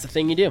 that's a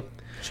thing you do.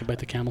 She bite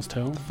the camel's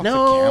toe. What's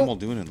No. a camel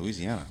doing in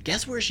Louisiana?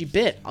 Guess where she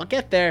bit? I'll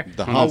get there.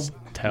 The On his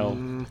hump. toe.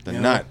 The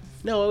nut.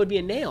 No, it would be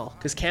a nail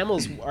because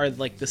camels are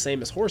like the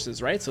same as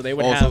horses, right? So they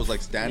would Oh, have. so it was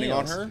like standing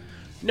nails. on her?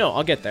 No,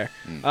 I'll get there.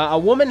 A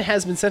woman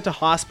has been sent to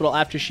hospital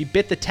after she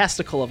bit the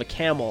testicle of a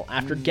camel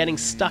after getting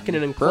stuck in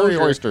an Prairie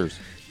enclosure oysters.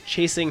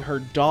 chasing her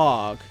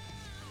dog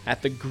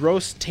at the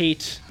Gross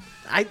Tate.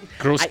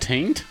 Gross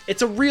taint?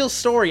 It's a real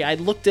story. I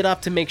looked it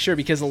up to make sure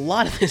because a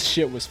lot of this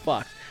shit was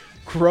fucked.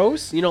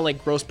 Gross, you know,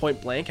 like Gross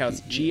Point Blank, how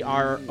it's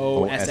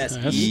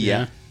GROSSE.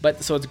 Yeah.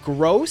 But so it's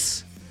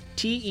gross,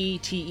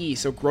 TETE.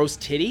 So gross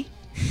titty,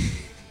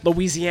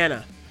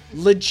 Louisiana,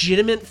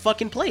 legitimate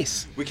fucking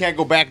place. We can't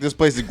go back. This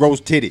place is gross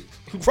titty.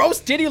 Gross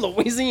titty,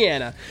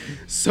 Louisiana.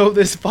 So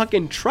this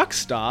fucking truck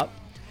stop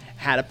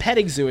had a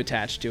petting zoo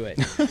attached to it.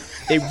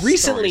 They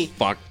recently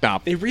Fucked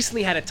up. They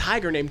recently had a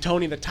tiger named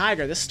Tony the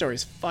Tiger. This story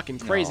is fucking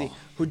crazy. Oh.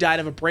 Who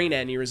died of a brain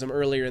aneurysm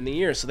earlier in the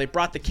year. So they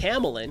brought the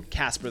camel in,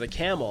 Casper the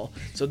camel.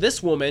 So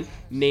this woman,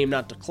 name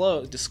not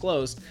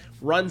disclosed,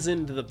 runs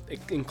into the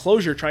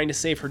enclosure trying to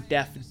save her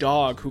deaf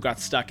dog who got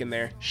stuck in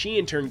there. She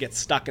in turn gets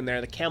stuck in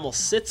there. The camel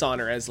sits on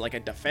her as like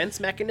a defense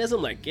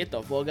mechanism, like get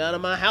the fuck out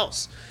of my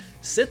house.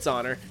 Sits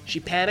on her.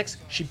 She panics.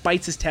 She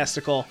bites his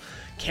testicle.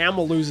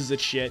 Camel loses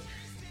its shit.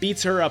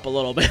 Beats her up a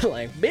little bit,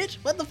 like, bitch,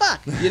 what the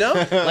fuck? You know?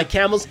 Like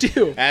camels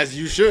do. As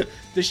you should.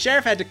 The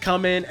sheriff had to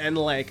come in and,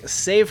 like,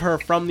 save her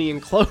from the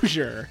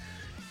enclosure.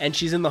 And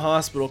she's in the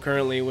hospital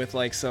currently with,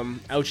 like,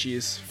 some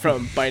ouchies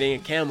from biting a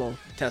camel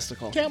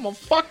testicle. Camel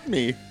fucked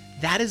me.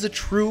 That is a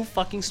true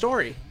fucking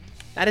story.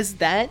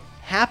 That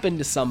happened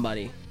to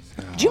somebody.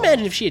 Could you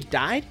imagine if she had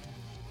died?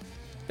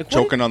 Like, what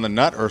Choking on the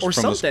nut or or from the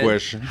something.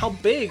 squish? How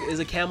big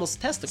is a camel's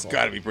testicle?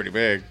 Gotta be pretty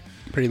big.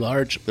 Pretty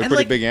large. They're a And,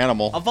 pretty like, big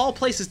animal. Of all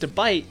places to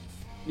bite,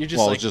 you're just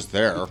Well, like, it's just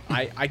there.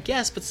 I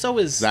guess, but so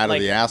is That like,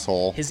 of the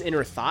asshole. his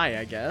inner thigh,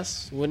 I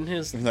guess. Wouldn't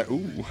his? Like,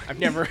 ooh. I've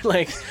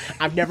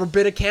never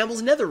bit a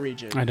camel's nether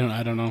region. I don't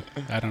know.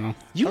 You I don't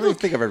even look.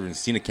 think I've ever even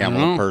seen a camel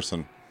I don't in know.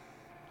 person.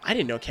 I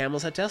didn't know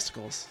camels had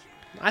testicles.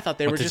 I thought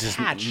they were they just just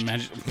hatched.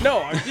 magic- No,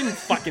 I didn't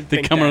fucking They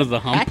think come that. out of the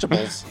hump.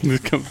 Hatchables. They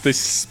come- they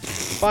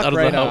Fuck out of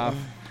right the off.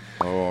 hump.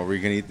 Oh, are we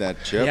gonna eat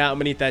that chip? Yeah, I'm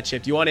gonna eat that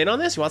chip. Do you want in on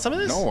this? You want some of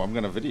this? No, I'm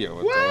gonna video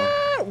it.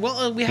 Though. What?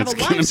 Well, we have It's a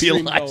gonna live be a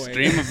stream live going.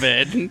 stream of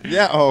it.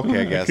 Yeah. Oh,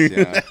 okay. I guess.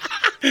 Yeah.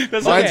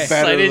 That's Mine's how better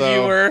excited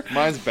though. you were.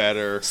 Mine's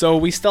better. So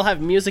we still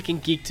have music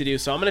and geek to do.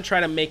 So I'm gonna try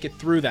to make it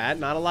through that.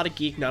 Not a lot of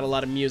geek, not a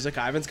lot of music.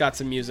 Ivan's got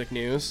some music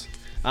news.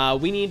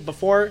 We need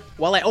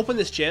while I open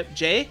this chip,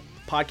 Jay,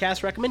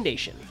 podcast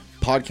recommendation.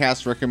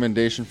 Podcast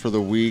recommendation for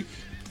the week.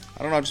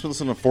 I don't know. I've just been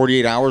listening to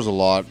 48 Hours a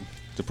lot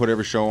to put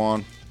every show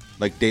on,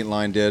 like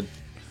Dateline did.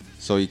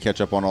 So you catch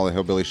up on all the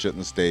hillbilly shit in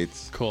the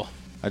States. Cool.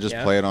 I just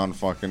Yeah. play it on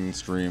fucking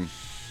stream.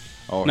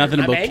 Oh, Nothing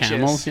I'm about anxious.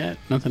 camels yet.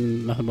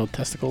 Nothing about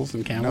testicles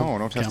and camels.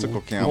 No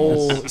testicle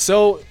camels. Oh,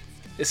 so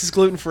this is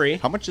gluten free.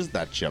 How much is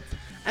that chip?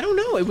 I don't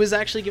know. It was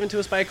actually given to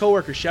us by a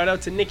coworker. Shout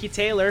out to Nikki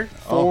Taylor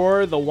Oh.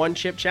 for the one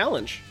chip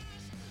challenge.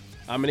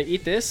 I'm gonna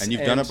eat this. And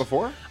you've done it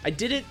before? I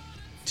did it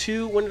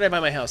when did I buy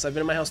my house? I've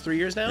been in my house 3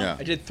 years now. Yeah.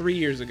 I did it 3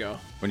 years ago.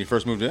 When you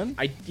first moved in?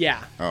 Yeah.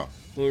 Oh.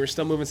 When we were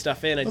still moving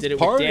stuff in, I Let's did it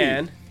party. with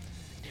Dan,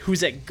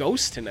 who's at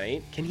Ghost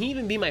tonight. Can he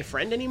even be my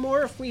friend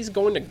anymore if he's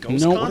going to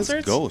Ghost No, What is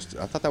concerts? Ghost?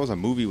 I thought that was a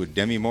movie with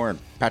Demi Moore and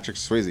Patrick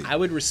Swayze. I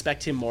would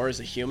respect him more as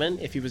a human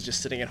if he was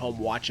just sitting at home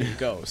watching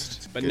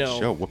Ghost. But Good no.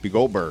 show. Whoopi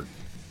Goldberg.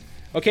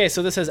 Okay,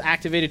 so this has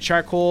activated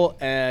charcoal,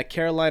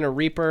 Carolina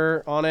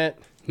Reaper on it.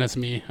 That's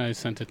me. I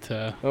sent it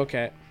to.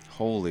 Okay.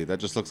 Holy, that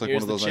just looks like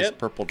Here's one of the those nice chip.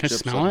 purple Can I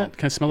chips. smell it?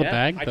 Can I smell the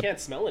bag? I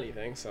can't smell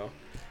anything, so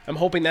I'm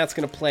hoping that's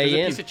gonna play There's a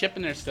in. piece of chip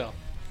in there still.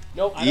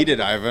 Nope. I Eat don't-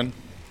 it, Ivan.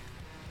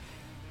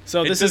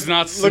 So It this does is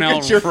not Look smell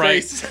at your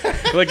right.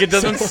 face. Like it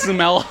doesn't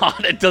smell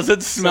hot. It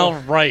doesn't smell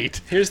right.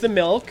 Here's the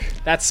milk.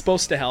 That's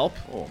supposed to help.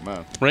 Oh,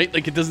 man. Right?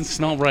 Like it doesn't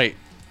smell right.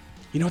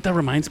 You know what that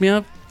reminds me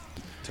of?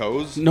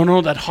 Toes?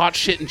 No, that hot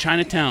shit in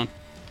Chinatown.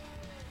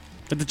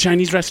 At the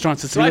Chinese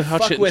restaurants, it's So I really hot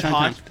fuck shit in with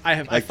Chinatown. hot.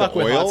 I Like fuck the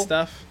with hot oil?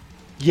 stuff.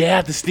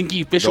 Yeah, the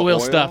stinky fish The oil oil?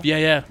 stuff.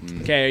 Yeah.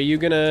 Okay, you're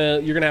gonna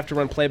have to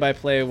run play by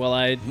play while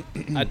I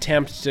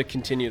attempt to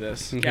continue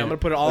this. Okay, I'm gonna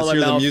put it all Let's in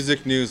hear my the mouth.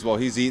 music news while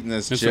he's eating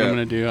this That's chip. what I'm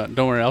gonna do.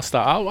 Don't worry, I'll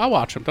stop. I'll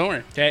watch him. Don't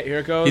worry. Okay, here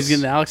it goes. He's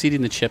getting Alex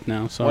eating the chip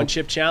now. So one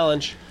chip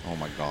challenge. Oh,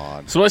 my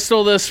God. So I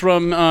stole this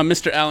from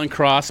Mr. Alan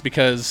Cross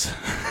because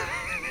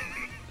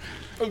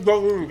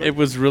it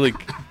was really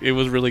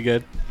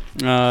good.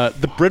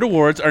 The Brit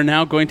Awards are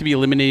now going to be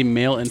eliminating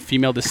male and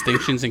female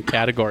distinctions in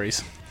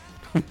categories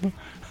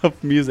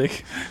of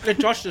music. It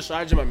touched the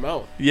sides of my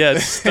mouth. Yeah,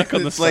 it's stuck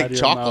on the It's side like of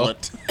your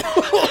mouth.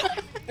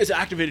 chocolate. It's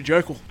activated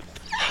charcoal.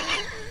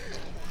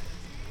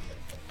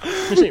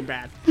 This ain't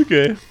bad.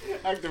 Okay.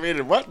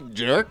 Activated what?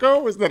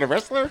 Jericho? Is that a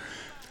wrestler?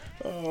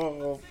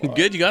 Oh, fuck.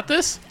 Good, you got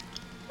this?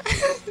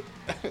 It's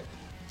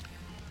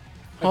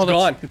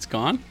gone. It's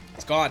gone?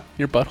 It's gone.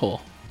 Your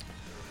butthole.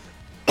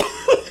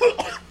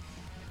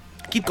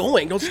 Keep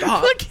going. Don't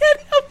stop. I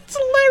can't help it's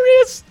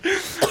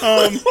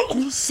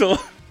hilarious. So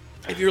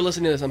If you're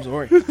listening to this, I'm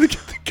sorry.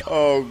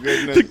 Oh,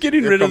 goodness. they're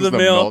getting Here rid of comes the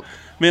milk.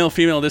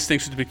 male-female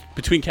distinctions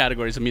between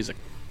categories of music.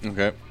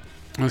 Okay.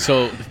 And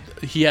so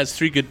he has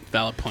 3 good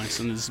valid points,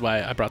 and this is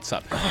why I brought this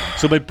up.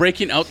 So by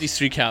breaking out these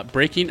categories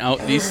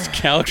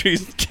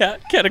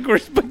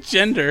by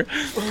gender,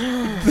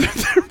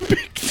 they're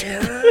big.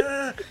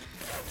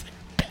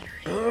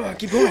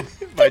 Keep going.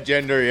 By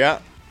gender, yeah.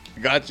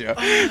 Gotcha.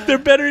 They're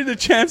bettering the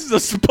chances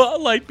of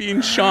spotlight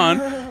being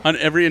shone on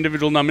every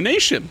individual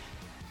nomination.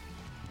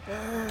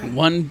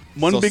 One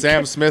So big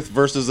Sam Smith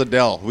versus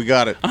Adele. We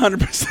got it.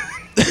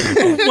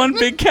 100%. One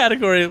big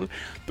category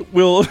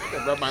will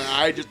Rub my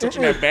eye, just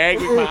touching that bag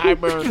with my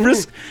eyebrows.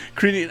 risk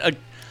creating a.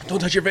 Don't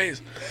touch your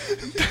face.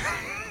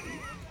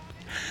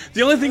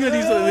 The only thing that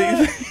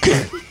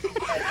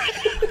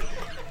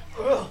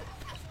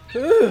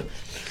Oh.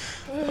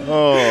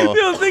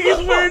 the only thing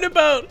he's worried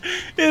about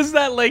is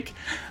that, like,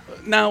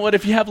 now what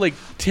if you have like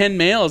 10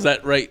 males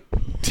that write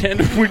 10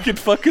 wicked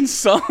fucking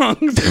songs?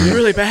 It's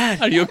really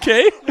bad. Are you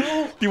okay?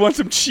 Do you want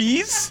some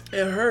cheese?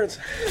 It hurts.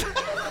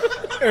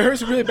 It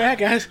hurts really bad,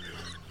 guys.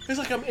 It's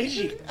like I'm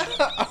itchy.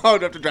 Oh,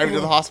 do I have to drive you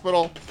to the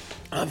hospital?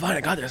 I'm fine.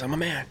 I got this. I'm a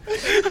man.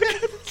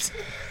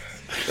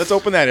 Let's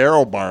open that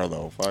arrow bar,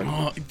 though. Fuck.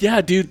 Oh,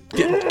 yeah, dude.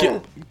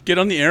 Get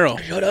on the arrow.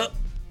 Shut up.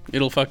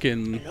 It'll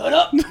fucking. Shut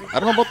up. I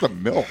don't know about the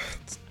milk.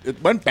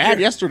 It went bad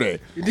yesterday.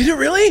 Did it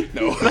really?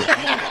 No.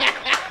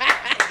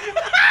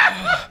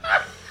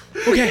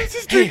 Okay.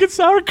 He's drinking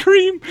sour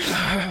cream.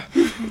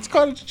 It's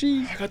cottage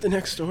cheese. I got the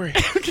next story.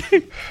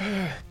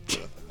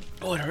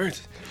 Oh, it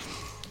hurts.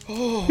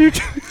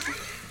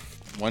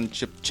 One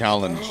chip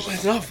challenge. But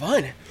it's not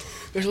fun.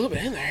 There's a little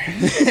bit in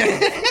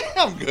there.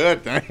 I'm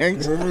good,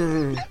 thanks.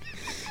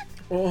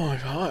 Oh my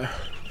god.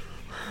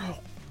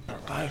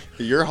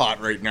 You're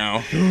hot right now.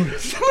 Like you're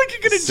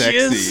gonna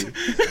Sexy.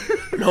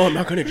 jizz. No, I'm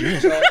not gonna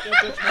jizz.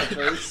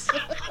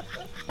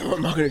 No,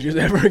 I'm not gonna jizz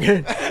ever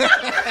again.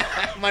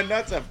 My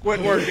nuts have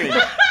quit working.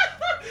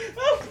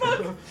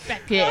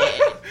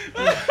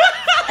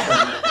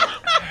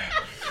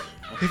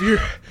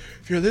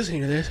 If you're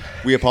listening to this,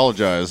 We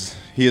apologize.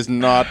 He is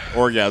not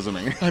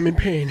orgasming. I'm in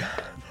pain.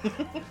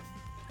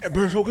 It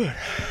burns so good.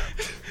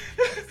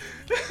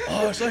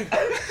 Oh, it's like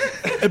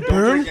it Drink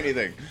burns.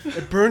 anything.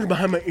 It burns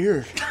behind my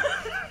ears.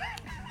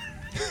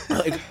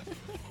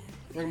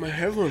 like my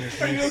headphones.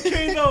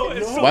 Okay, though.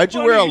 It's so Why'd you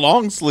funny. wear a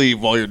long sleeve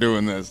while you're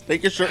doing this?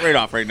 Take your shirt right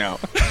off right now.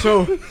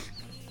 So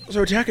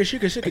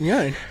Takashika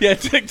 69. Yeah,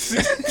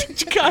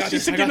 Takashi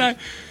 69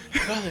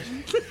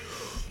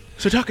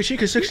 So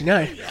Takashika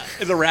 69.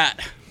 is a rat.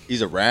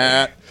 He's a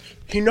rat.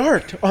 He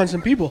narked on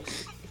some people.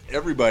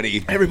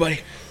 Everybody. Everybody.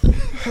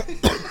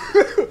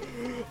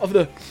 Of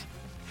the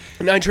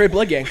 9 Trade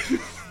Blood Gang.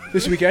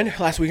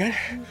 Last weekend.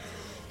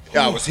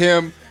 Yeah, it was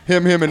him,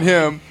 and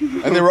him,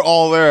 and they were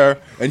all there,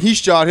 and he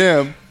shot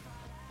him.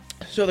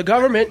 So the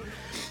government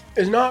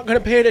is not going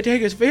to pay to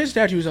take his face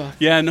tattoos off.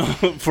 Yeah, no,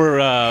 for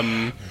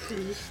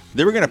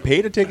They were gonna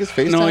pay to take his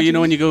face. no, tattoos? you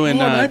know when you go in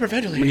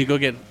hyperventilating. when you go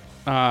get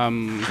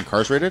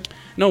Incarcerated?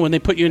 no, when they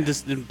put you in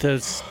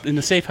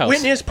the safe house.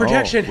 Witness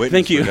protection. witness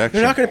Thank you. protection.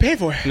 They're not going to pay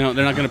for it. No,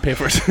 they're not going to pay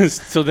for it.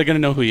 So they're going to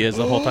know who he is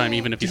the whole time,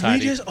 even if he's Did we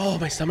hiding. just? Oh,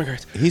 my stomach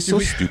hurts. He's so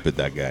stupid,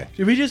 that guy.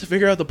 Did we just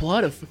figure out the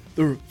plot of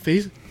the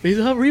Face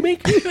Off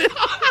remake?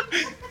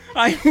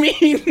 I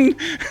mean,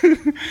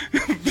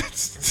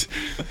 it's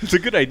a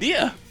good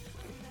idea.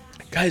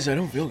 Guys, I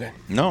don't feel good.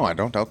 No, I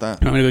don't doubt that.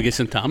 I'm going to go get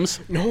some Tums.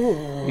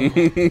 No.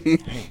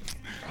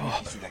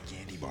 See that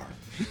candy bar?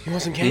 You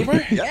want some candy bar?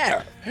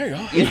 Yeah. There you go.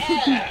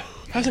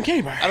 Have some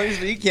candy bar. I don't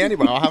usually eat candy,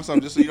 but I'll have some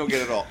just so you don't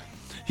get it all.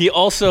 He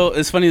also,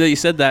 it's funny that you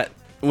said that,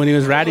 when he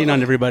was ratting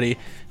on everybody,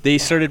 they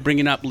started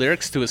bringing up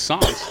lyrics to his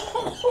songs.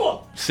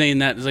 Saying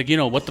that, it's like,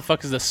 what the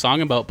fuck is this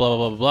song about, blah,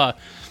 blah, blah, blah.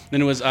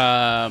 Then it was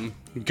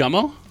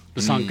Gummo,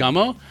 the song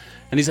Gummo.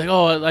 And he's like,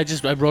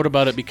 I wrote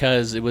about it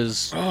because it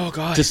was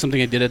just something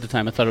I did at the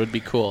time. I thought it would be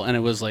cool. And it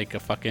was like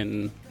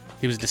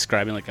he was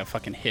describing like a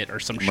fucking hit or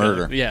some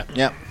Murder. shit. Yeah.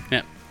 Yeah.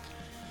 Yeah.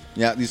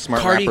 Yeah, these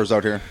smart Cardi- rappers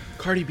out here.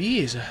 Cardi B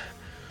is a...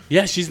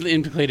 Yeah, she's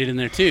implicated in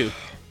there too.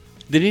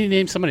 Did he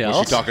name somebody Was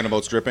else? she talking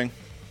about stripping?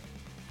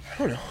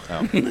 I don't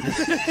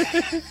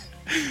know.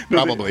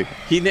 Probably.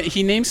 He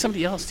named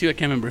somebody else too. I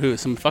can't remember who.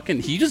 Some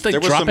fucking. He just like There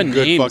was some dropping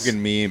good names.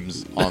 fucking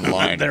memes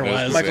online. There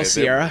was. Michael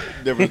Cera.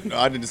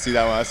 I didn't see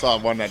that one. I saw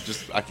one that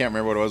I can't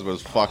remember what it was, but it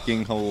was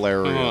fucking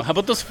hilarious. Oh, how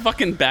about those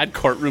fucking bad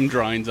courtroom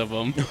drawings of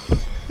him?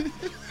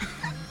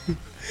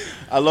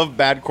 I love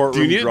bad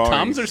courtroom Do you need drawings.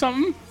 Tums or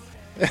something?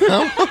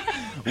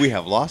 We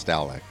have lost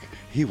Alec.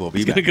 He will be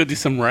He's gonna back. go do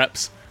some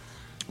reps.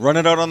 Run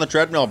it out on the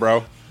treadmill,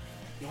 bro.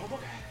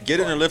 Get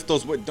in and lift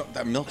those weights.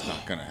 That milk's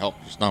not gonna help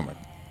your stomach.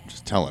 I'm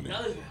just telling you.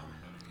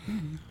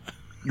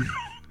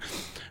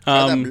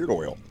 Try that beard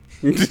oil.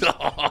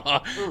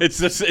 It's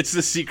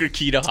the secret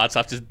key to hot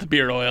sauce. Just the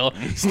beard oil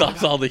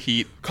stops all the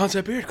heat.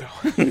 Concept Beard Girl.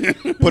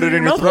 Put it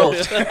in your throat.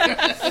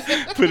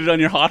 Put it on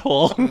your hot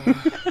hole.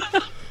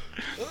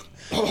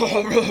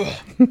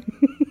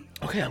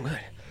 Okay, I'm good.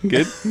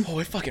 Good. Oh,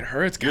 it fucking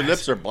hurts, guys. Your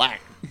lips are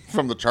black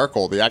from the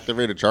charcoal, the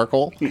activated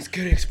charcoal. It's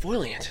good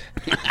exfoliant.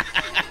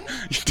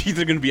 Your teeth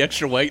are gonna be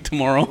extra white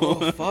tomorrow.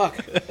 Oh, fuck.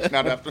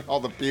 Not after all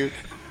the puke.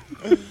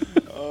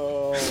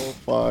 Oh,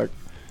 fuck.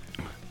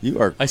 You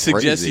are I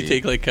suggest crazy. you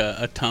take like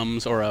a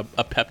Tums or a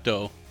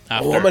Pepto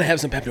after. Oh, I'm going to have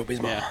some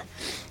Pepto-Bismol. Yeah.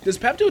 Does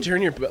Pepto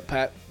turn your...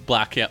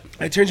 Black, yep.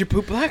 It turns your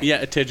poop black?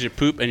 Yeah, it turns your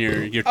poop and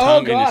your Oh, tongue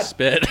and your God.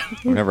 spit.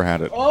 I've never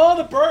had it. Oh,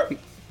 the burp.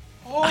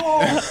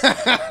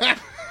 Oh.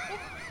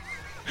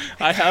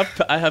 I have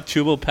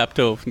chewable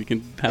Pepto. You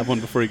can have one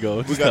before you go.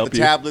 We Just got help the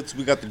you. tablets,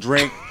 we got the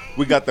drink,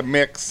 we got the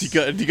mix.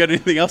 Do you got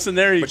anything else in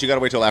there? But you gotta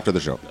wait till after the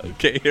show.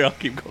 Okay, here, I'll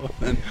keep going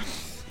then.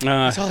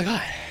 That's all I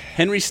got.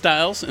 Henry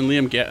Styles and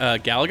Liam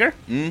Gallagher,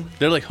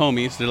 they're like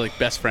homies. They're like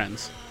best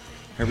friends.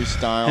 Harry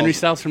Styles. Henry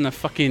Styles from the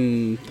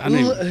fucking... I don't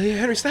even,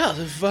 Henry Styles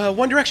of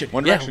One Direction.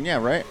 One Direction, yeah,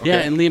 right? yeah,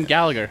 Okay. and Liam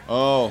Gallagher.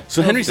 Oh.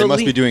 So Henry They must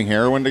Styles be doing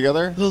heroin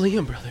together? The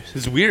Liam brothers.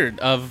 is weird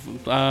of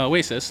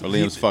Oasis. Or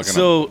Liam's fucking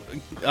So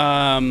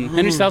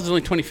Henry Styles is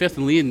only 25th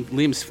and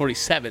Liam's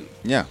 47.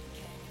 Yeah.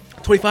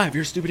 25,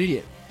 you're a stupid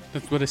idiot.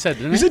 That's what I said,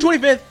 didn't You I? said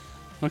 25th.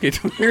 Okay.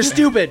 You're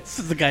stupid. This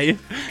is the guy. Can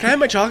I have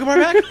my chocolate bar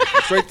back?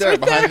 It's right there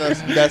behind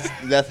the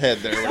death head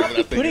there, whatever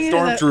that thing putting is. it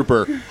in that-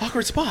 Stormtrooper.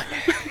 Awkward spot.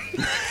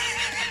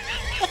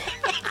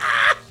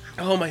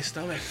 Oh, my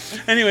stomach.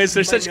 Anyways,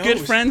 they're My such good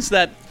nose. friends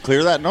that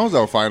Clear that nose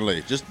out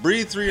finally. Just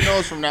breathe through your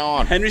nose from now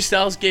on. Henry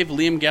Styles gave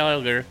Liam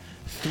Gallagher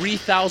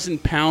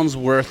 3,000 pounds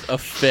worth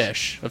of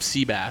fish, of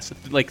sea bass,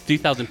 like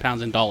 3,000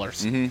 pounds in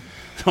dollars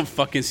of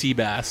fucking sea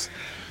bass.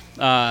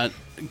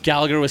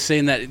 Gallagher was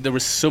saying that there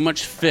was so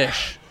much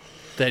fish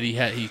that he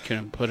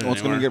couldn't put it Well,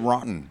 it's going to anywhere. get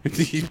rotten.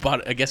 He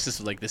bought, I guess this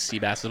is like the sea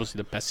bass. It's supposed to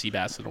be the best sea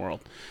bass in the world.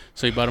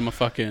 So he bought him a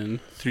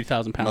fucking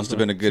 3,000 pounds. Must have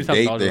been a good $3,000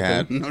 date they worth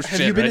had. of- No Have shit,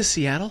 you been right? to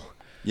Seattle?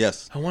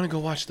 Yes. I want to go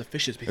watch the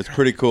fishes be It's thrown.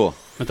 pretty cool.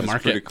 At the It's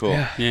market. pretty cool.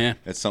 Yeah. Yeah.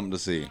 It's something to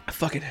see. I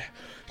fucking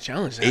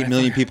challenge that. 8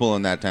 million people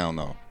in that town,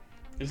 though.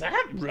 Is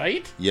that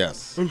right?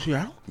 Yes. In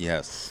Seattle?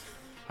 Yes.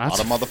 A That's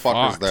lot of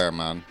motherfuckers fucked. there,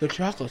 man. The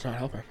chocolate's not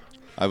helping.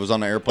 I was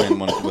on an airplane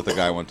with a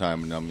guy one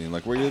time, and I mean,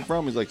 like, where you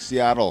from? He's like,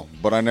 Seattle,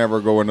 but I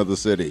never go into the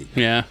city.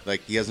 Yeah.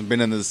 Like, he hasn't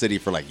been into the city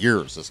for, like,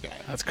 years, this guy.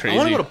 That's I crazy.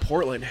 want to go to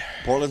Portland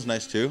Portland's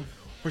nice, too.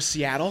 or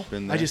Seattle.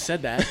 Been I there. just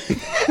said that.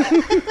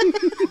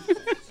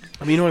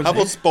 I mean, you know what How I'm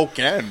about saying?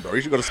 Spokane, bro?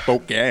 You should go to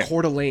Spokane.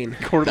 Coeur d'Alene.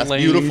 Coeur That's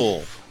d'Alene.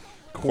 beautiful.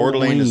 Coeur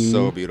d'Alene is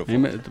so beautiful.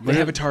 They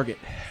have a Target.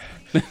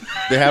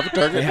 They have a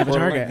Target? They have a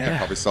Portland? Target, yeah.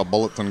 Probably sell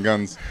bullets and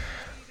guns.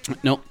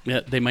 Nope.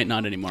 Yeah, they might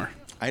not anymore.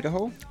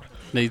 Idaho?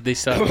 They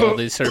started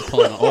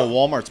pulling. Oh,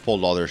 Walmart's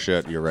pulled all their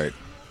shit. You're right.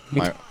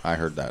 I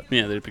heard that.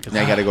 Yeah, they're because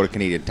Now you got to go to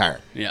Canadian Tire.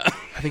 yeah.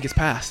 I think it's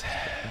passed.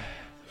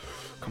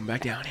 Come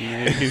back down here.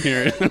 Yeah, you can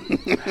hear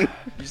it.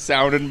 You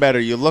sounding better.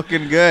 You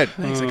looking good.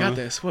 Thanks, I got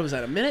this. What was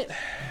that, a minute?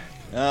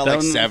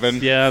 Like 7.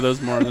 Yeah, that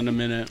was more than a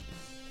minute.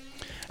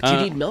 Do you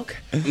need milk?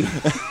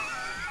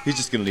 He's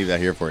just going to leave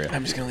that here for you.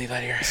 I'm just going to leave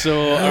that here.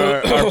 So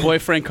our boy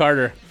Frank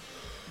Carter.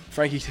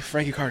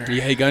 Frankie Carter.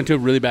 Yeah, he got into a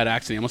really bad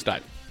accident. He almost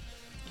died.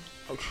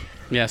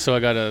 Yeah, so I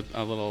got a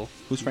little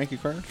Who's Frankie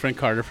Carter? Frank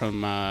Carter from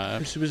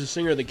He was a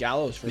singer of the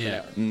Gallows for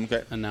yeah. that.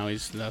 Okay. And now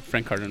he's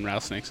Frank Carter in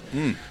Rattlesnakes.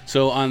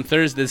 So on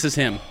Thursday, this is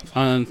him.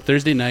 On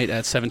Thursday night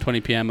at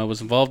 7:20 p.m., I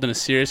was involved in a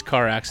serious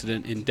car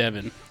accident in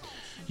Devon,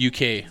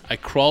 UK. I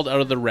crawled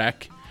out of the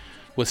wreck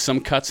with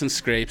some cuts and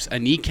scrapes, a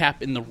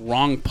kneecap in the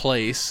wrong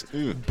place,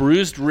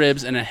 bruised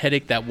ribs, and a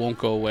headache that won't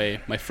go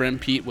away. My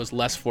friend Pete was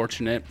less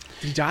fortunate.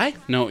 Did he die?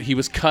 No, he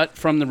was cut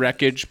from the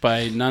wreckage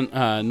by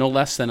no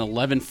less than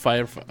 11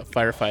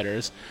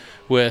 firefighters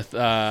with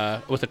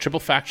a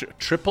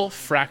triple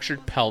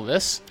fractured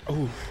pelvis,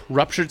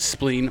 ruptured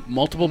spleen,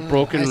 multiple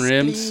broken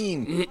ribs,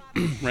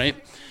 right?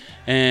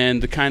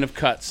 And the kind of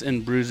cuts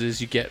and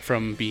bruises you get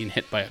from being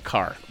hit by a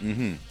car.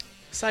 Mm-hmm.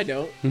 Side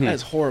note, that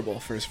is horrible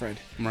for his friend.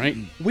 Right?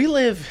 We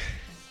live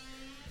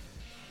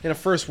in a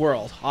first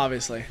world,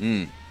 obviously.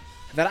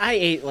 That I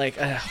ate like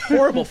a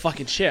horrible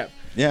fucking chip.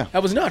 Yeah.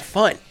 That was not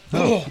fun.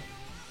 But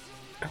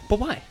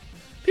why?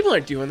 People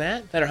aren't doing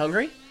that are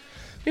hungry.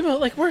 People are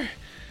like, we're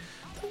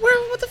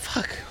what the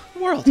fuck?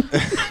 World.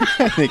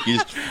 I think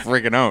he's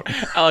freaking out.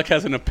 Alec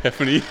has an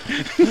epiphany.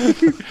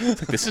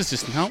 It's like, this is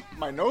just no.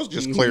 My nose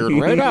just cleared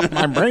right up.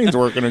 My brain's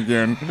working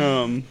again.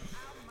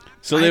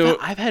 So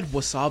I've had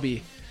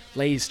wasabi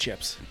Lay's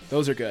chips.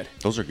 Those are good.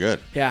 Those are good.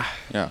 Yeah.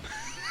 Yeah.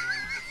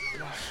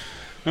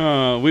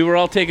 We were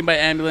all taken by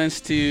ambulance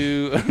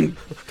to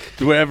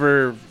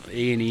wherever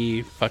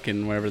A&E,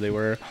 fucking wherever they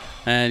were,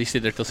 and he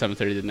stayed there till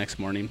 7:30 the next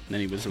morning.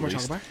 Then he was More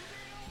released. chocolate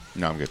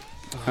No, I'm good.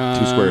 2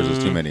 squares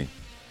is too many.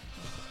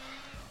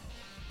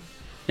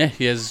 Yeah,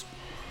 he has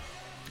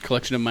a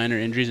collection of minor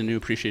injuries and new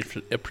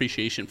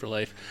appreciation for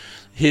life.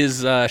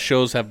 His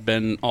shows have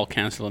been all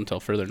canceled until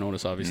further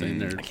notice, obviously,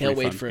 and they're I can't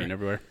wait refunds for being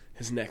everywhere.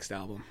 his next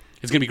album.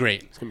 It's gonna be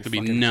great. It's gonna gonna be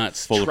be fucking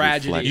nuts. Full of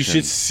Tragedy. reflection. You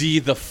should see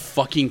the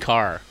fucking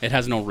car. It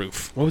has no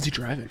roof. What was he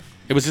driving?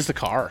 It was just a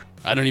car.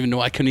 I don't even know.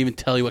 I couldn't even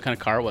tell you what kind of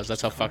car it was.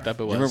 That's how fucked up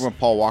it was. You remember when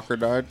Paul Walker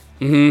died?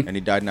 Mm-hmm. And he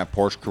died in that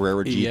Porsche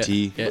Carrera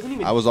GT?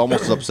 Yeah. I was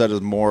almost as upset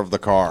as more of the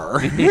car.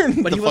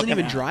 But he wasn't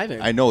even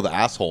driving. I know the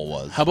asshole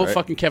was. How about right?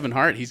 fucking Kevin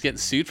Hart? He's getting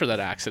sued for that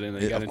accident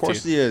that he got Of course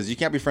into. he is. You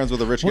can't be friends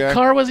with a rich What guy.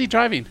 car was he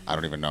driving? I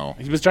don't even know.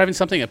 He was driving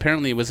something.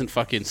 Apparently, it wasn't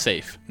fucking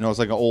safe. No, it's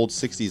like an old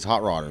 60s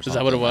hot rod or something. Is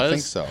that what it was? I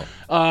think so.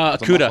 A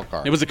It's a muscle Cuda.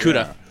 car. It was a Cuda.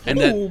 Yeah. And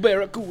then, Ooh,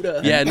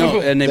 Barracuda. yeah, no,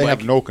 and They like,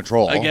 have no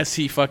control. I guess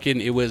he fucking.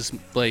 It was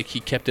like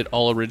he kept it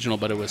all original,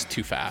 but it was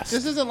too fast.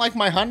 This isn't like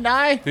my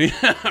Hyundai.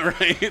 Yeah,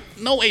 right.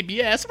 No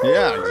ABS.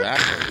 Yeah,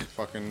 exactly.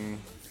 Fucking.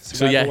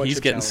 So yeah, One he's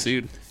chip getting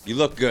challenge. sued. You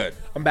look good.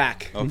 I'm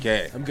back.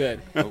 Okay. I'm good.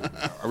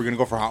 Are we gonna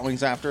go for hot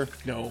wings after?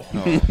 No.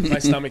 My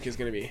stomach is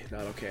going to be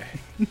not okay.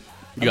 You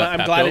got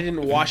I'm glad Pepto? I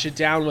didn't wash it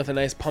down with a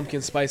nice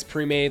pumpkin spice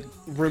pre-made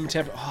room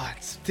temp. Oh,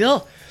 it's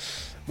still,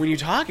 when you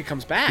talk, it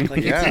comes back.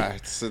 Like Yeah,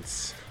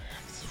 it's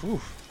whew.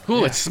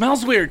 Ooh, it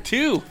smells weird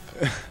too.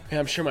 Yeah,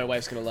 I'm sure my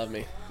wife's going to love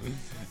me.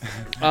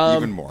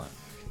 Even more.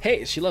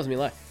 Hey, she loves me a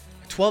lot.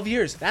 12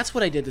 years. That's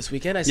what I did this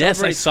weekend. I Yes,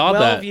 I celebrated saw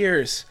 12 that.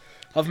 years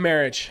of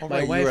marriage. Oh, my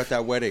right, wife, you were at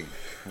that wedding,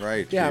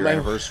 right? yeah, your my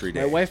anniversary day.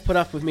 My wife put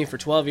up with me for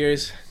 12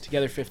 years,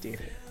 together 15.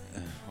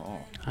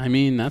 I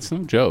mean, that's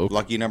no joke.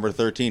 Lucky number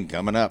 13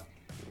 coming up.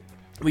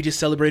 We just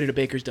celebrated a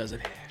baker's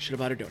dozen. Should have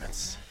bought her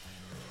donuts.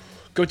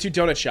 Go to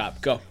donut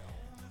shop. Go.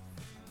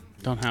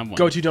 Don't have one.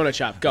 Go to donut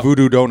shop. Go.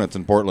 Voodoo Donuts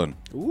in Portland.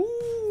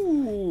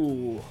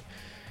 Ooh.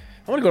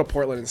 I want to go to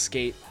Portland and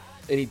skate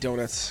and eat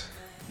donuts.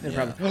 And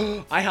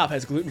probably, IHOP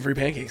has gluten-free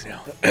pancakes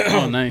now.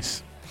 Oh,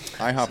 nice.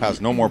 IHOP has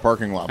no more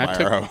parking lot by That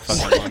took our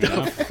house. fucking long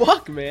enough.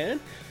 Fuck, man.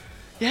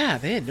 Yeah,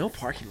 they had no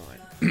parking lot.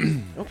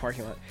 No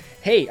parking lot.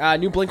 Hey,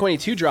 new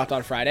Blink-182 dropped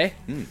on Friday.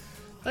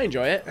 I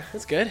enjoy it.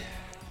 That's good.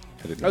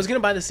 I was going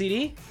to buy the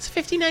CD. It's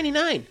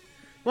 $15.99.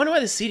 Wonder why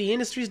the CD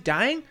industry is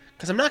dying?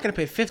 Because I'm not going to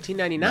pay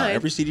 $15.99 No,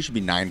 every CD should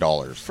be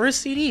 $9. for a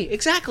CD.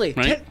 Exactly.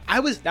 Right.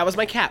 That was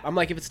my cap. I'm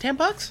like, if it's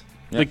 $10,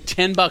 Like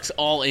 $10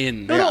 all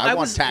in. No, Yeah, no, I I want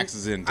was-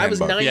 taxes in. I was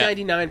 $10.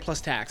 $9.99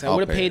 plus tax. I I'll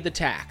would have pay paid it. the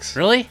tax.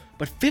 Really?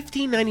 But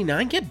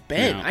 $15.99, get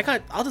bent. Yeah.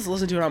 I'll just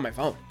listen to it on my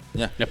phone.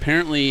 Yeah.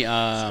 Apparently,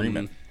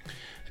 Streaming.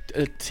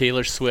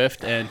 Taylor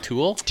Swift and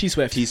Tool, T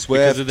Swift. T because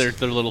Swift. of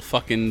their little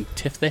fucking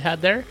tiff they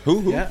had there.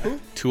 Who? Yeah.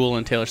 Tool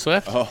and Taylor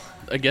Swift. Oh.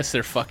 I guess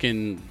their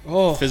fucking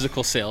Oh.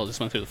 physical sale just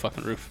went through the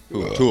fucking roof.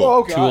 Who? Tool.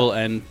 Oh, God. Tool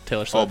and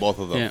Taylor Swift. Oh, both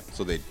of them. Yeah,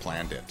 So they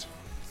planned it.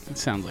 it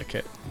sounds like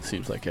it. It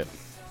seems like it.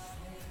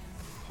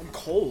 I'm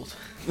cold.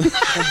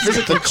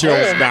 The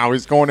chills now.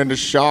 He's going into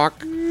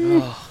shock.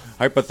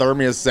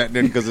 Hypothermia is setting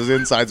in because his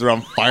insides are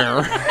on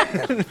fire.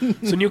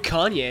 So new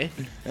Kanye.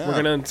 We're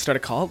gonna start a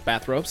cult.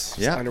 Bathrobes.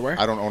 Yeah. Underwear.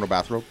 I don't own a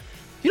bathrobe.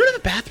 You don't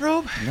have a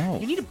bathrobe? No.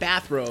 You need a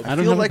bathrobe. I don't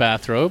feel have like- a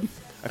bathrobe.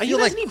 I you feel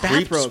guys like need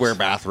creeps bathrobes. wear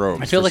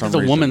bathrobes. I feel for like it's some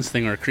a reason. woman's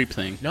thing or a creep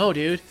thing. No,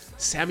 dude.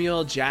 Samuel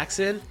L.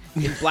 Jackson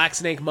in Black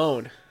Snake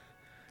Moan.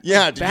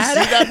 Yeah, did you see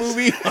that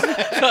movie?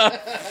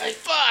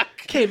 Fuck.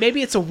 Okay,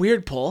 maybe it's a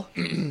weird pull.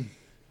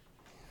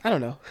 I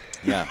don't know.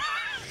 Yeah.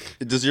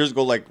 Does yours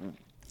go like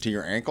to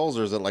your ankles,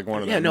 or is it like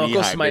one of the Yeah, no, it goes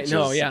knee-high to my bitches?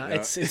 no. Yeah,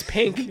 it's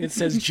pink. It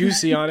says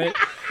juicy on it.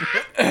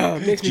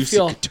 Makes me Juicy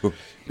feel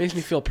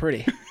couture.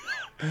 pretty.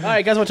 All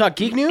right, guys, want to talk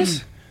geek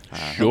news?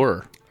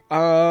 Sure.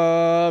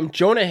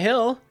 Jonah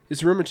Hill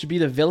is rumored to be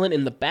the villain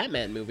in the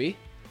Batman movie.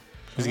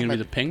 Is he gonna be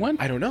the penguin?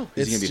 I don't know. Is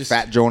he It's gonna be just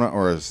Fat Jonah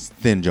or is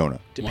Thin Jonah?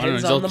 Well, I don't know,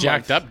 Depends he's on all the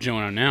jacked month. up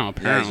Jonah now. Yeah,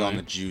 Apparently, he's on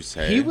the juice.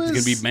 Hey, He was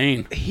He's gonna be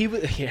Bane. He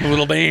was. A Yeah.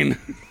 little Bane.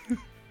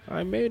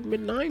 I made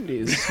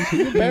mid-90s.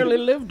 You barely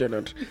lived in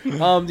it.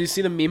 Do you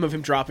see the meme of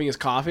him dropping his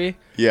coffee?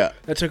 yeah.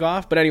 That took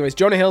off. But anyways,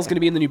 Jonah Hill's going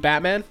to be in the new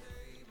Batman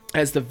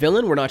as the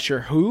villain. We're not sure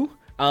who.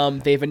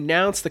 They've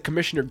announced the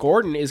Commissioner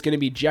Gordon is going to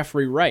be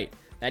Jeffrey Wright.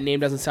 That name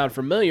doesn't sound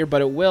familiar,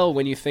 but it will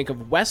when you think of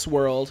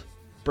Westworld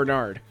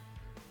Bernard.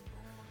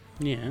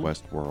 Yeah.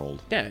 Westworld.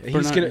 Yeah, he's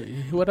Bernard-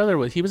 gonna. What other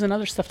was? He was in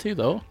other stuff too,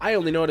 though. I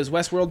only know it as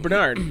Westworld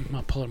Bernard.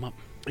 I'll pull him up.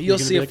 You'll You're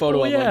gonna see be a like,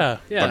 photo oh, of yeah. him.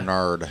 Yeah,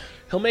 Bernard.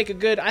 he'll make a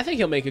good. I think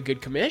he'll make a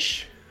good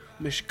commish.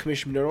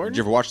 Commissioner Gordon. Did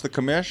you ever watch The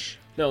Commish?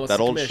 No, what's that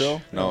The old Commish?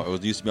 show? No, it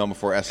was used to be on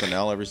before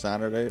SNL every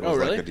Saturday. It was Oh,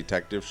 really? like a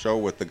detective show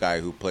with the guy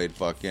who played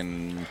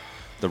fucking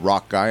the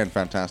Rock guy in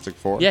Fantastic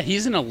Four. Yeah,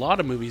 he's in a lot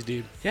of movies,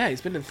 dude. Yeah,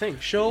 he's been in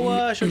things.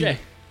 Show Jay.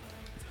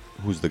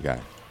 Who's the guy?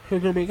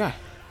 Who's gonna be a guy?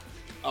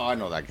 Oh, I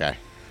know that guy.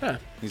 Yeah.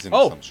 He's in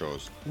Oh. some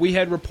shows. We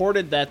had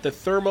reported that the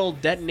thermal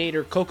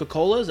detonator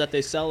Coca-Colas that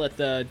they sell at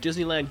the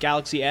Disneyland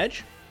Galaxy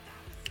Edge,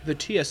 the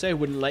TSA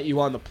wouldn't let you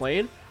on the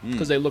plane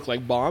because they look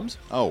like bombs.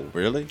 Oh,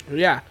 really?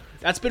 Yeah,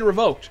 that's been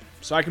revoked.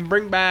 So I can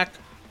bring back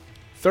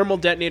thermal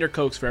detonator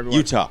Cokes for everyone.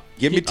 Utah.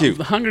 Give me two.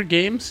 The Hunger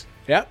Games,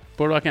 Yep.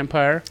 Boardwalk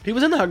Empire. He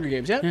was in the Hunger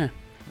Games, yeah. Yeah.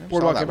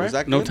 Boardwalk Saw that. Empire. Was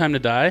that No good? Time to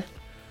Die.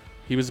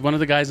 He was one of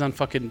the guys on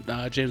fucking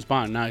James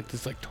Bond. Now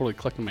it's like totally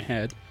clicked in my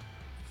head.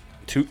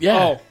 Yeah.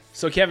 Oh,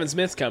 so Kevin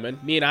Smith's coming.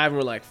 Me and Ivan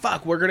were like,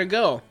 fuck, we're going to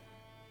go.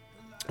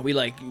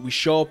 We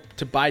show up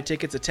to buy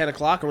tickets at 10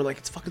 o'clock and we're like,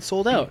 it's fucking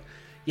sold out.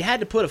 You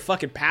had to put a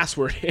fucking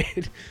password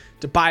in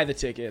to buy the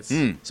tickets.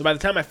 So by the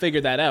time I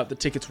figured that out, the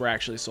tickets were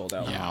actually sold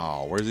out.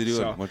 Oh, where's he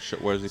doing? So-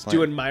 Where is he playing?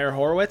 Doing Meyer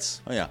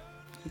Horowitz. Oh, yeah.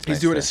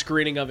 He's doing a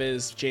screening of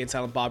his Jay and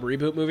Silent Bob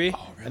reboot movie,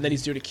 and then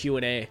he's doing a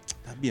Q&A.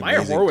 That'd be Meyer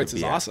amazing Horowitz to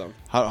is be at. awesome.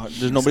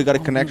 There's nobody got to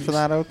connect for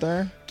that out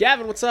there?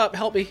 Gavin, what's up?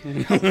 Help me.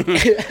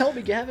 Help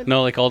me, Gavin.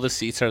 No, like all the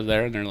seats are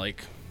there, and they're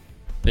like,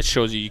 it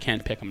shows you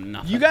can't pick them.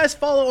 Nothing. You guys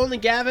follow only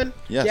Gavin?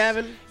 Yes.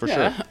 Gavin? For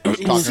Yeah. sure. I was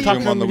He talking was to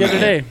talking him on the the other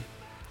weekend. day.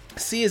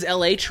 See his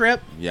LA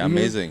trip? Yeah,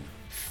 amazing.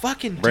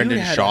 Fucking Brendan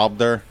dude had Schaub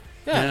there.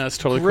 Yeah, that's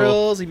totally cool.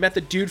 grills. He met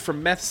the dude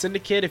from Meth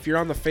Syndicate. If you're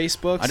on the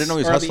Facebook, I didn't know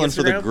he was hustling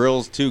for the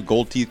grills, too.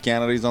 Gold Teeth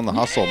Canada. He's on the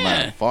hustle,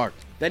 man. Fuck.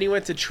 Then he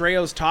went to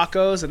Trejo's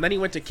Tacos, and then he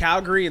went to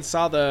Calgary and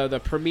saw the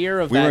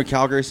premiere of We that. were in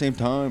Calgary same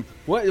time.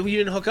 What? You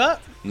didn't hook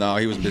up? No,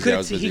 he was busy. I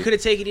was busy. He could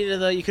have taken you to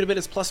the. You could have been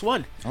his plus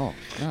one. Oh,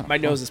 yeah. My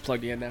nose is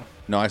plugged in now.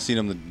 No, I seen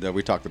him.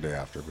 We talked the day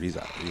after, but he's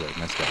out. He's a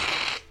nice guy.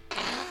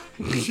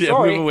 Yeah,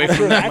 Sorry, move away I'm from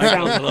sure that.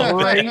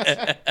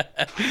 that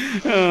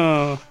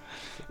sounds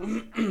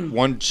great.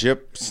 One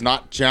chip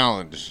snot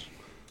challenge.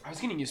 I was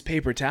gonna use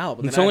paper towel,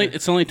 but It's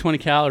then only 20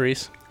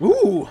 calories.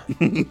 Ooh.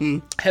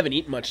 Haven't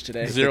eaten much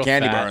today. It's Zero the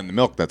candy fat. bar and the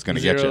milk that's going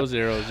to get Zero, you.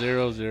 zero,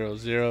 zero, zero,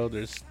 zero.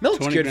 There's Milk's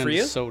 20 good grams for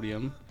you. of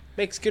sodium.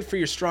 Makes good for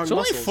your strong It's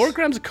only muscles. 4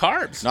 grams of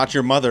carbs. Not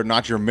your mother,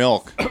 not your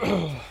milk.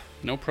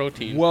 No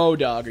protein. Whoa,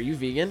 dog, are you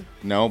vegan?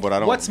 No, but I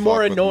don't. What's fuck more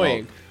with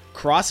annoying? milk.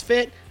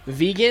 CrossFit,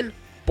 vegan,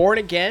 born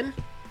again?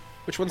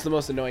 Which one's the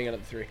most annoying out of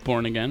the three?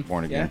 Born again.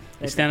 Born Yeah. again.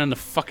 They stand on the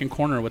fucking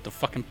corner with the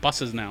fucking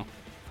buses now.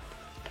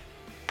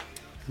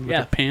 With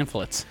Yeah. the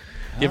pamphlets.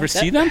 You ever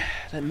see them?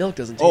 That milk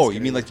doesn't taste Oh, good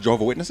you mean either. like the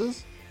Jehovah's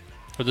Witnesses?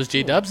 Are those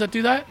J-Dubs that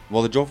do that?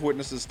 Well, the Jehovah's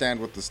Witnesses stand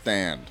with the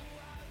stand,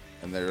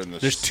 and they're in the.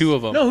 There's 2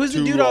 of them. No, who's the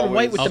Two dude on always-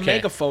 white with the Okay.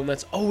 megaphone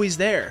that's always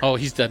there? Oh,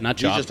 he's the nut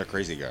He's job. just a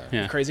crazy guy.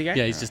 Yeah. Crazy guy?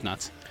 Yeah, he's just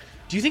nuts.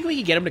 Do you think we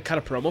could get him to cut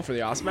a promo for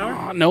the Awesome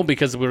Hour? No,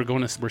 because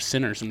we're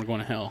sinners and we're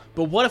going to hell.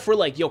 But what if we're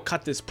like, yo,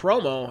 cut this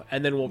promo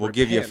and then we'll We'll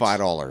give you repent?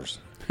 $5.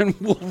 And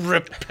we'll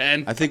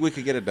repent. I think we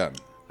could get it done.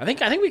 I think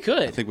we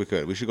could. I think we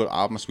could. We should go.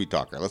 I'm a sweet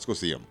talker. Let's go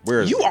see him.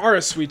 Where is? You he? are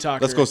a sweet talker.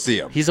 Let's go see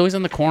him. He's always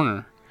on the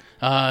corner.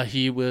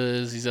 He's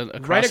across from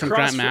across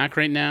Grant from- Mac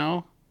right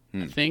now,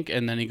 I think,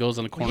 and then he goes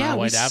on the corner Yeah, of we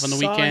White Ave on the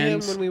saw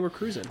weekends. him when we were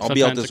cruising. I'll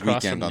be out sometimes this across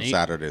weekend from on Nate.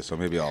 Saturday, so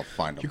maybe I'll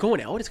find him. You're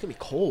going out? It's going to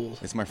be cold.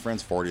 It's my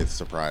friend's 40th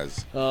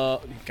surprise.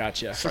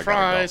 Gotcha.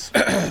 Surprise!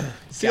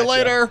 See you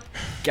later.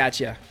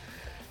 Gotcha.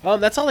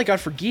 That's all I got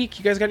for geek.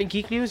 You guys got any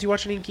geek news? You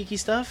watch any geeky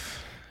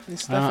stuff? Any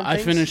stuff and I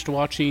things? finished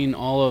watching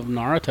all of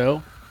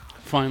Naruto.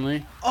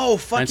 Finally, Oh,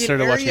 fucking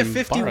started Area watching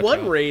 51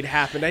 Boruto. raid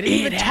happened. I didn't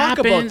even It talk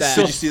about happened that.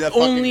 Did you see that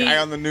fucking Only- guy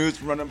on the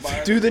news running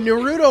by? Do the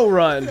Naruto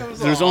run.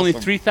 there's only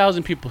awesome.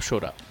 3,000 people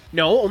showed up.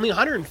 No, only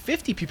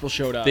 150 people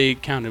showed up. They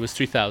counted. It was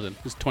 3,000.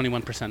 It was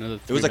 21% of the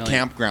 3 It was a million.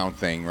 campground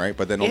thing, right?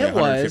 But then only It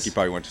 150 was.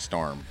 probably went to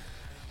Storm.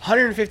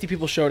 150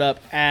 people showed up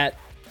at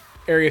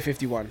Area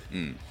 51.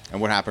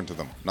 And what happened to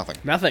them? Nothing.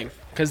 Nothing,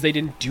 because they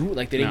didn't do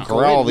they didn't go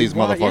Corral in. these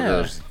Why-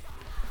 motherfuckers.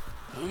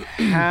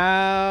 Yeah.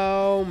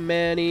 How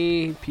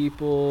many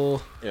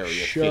people Area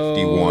showed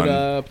 51.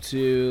 up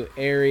to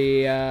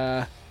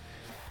Area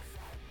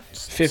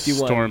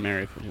 51? Storm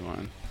Area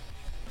 51.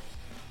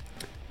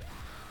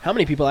 How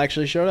many people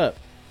actually showed up?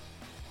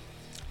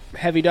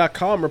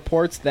 Heavy.com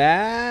reports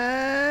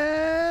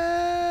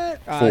that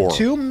 4.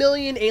 2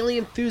 million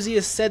alien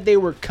enthusiasts said they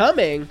were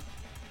coming.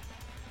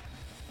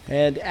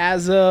 And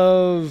as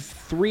of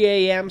 3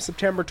 a.m.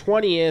 September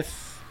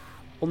 20th,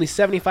 only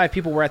 75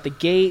 people were at the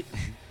gate.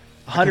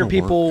 100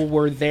 people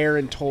were there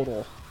in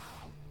total.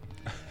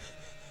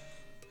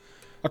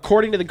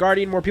 According to The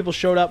Guardian, more people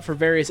showed up for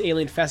various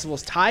alien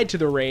festivals tied to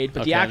the raid,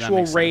 but the Okay, that actual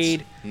makes sense.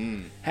 raid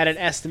had an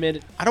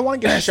estimated I don't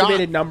want to get shot.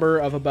 estimated number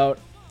of about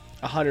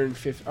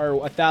 150 or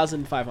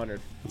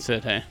 1,500. That's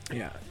it, hey.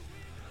 Yeah.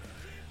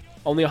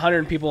 Only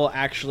 100 people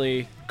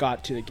actually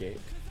got to the gate.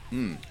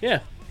 Yeah.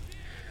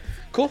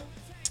 Cool.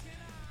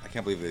 I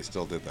can't believe they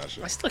still did that I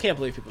shit. still can't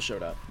believe people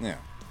showed up. Yeah.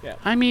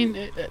 I mean,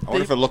 I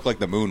wonder if it looked like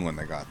the moon when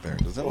they got there.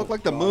 Does it look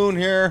like the moon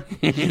here?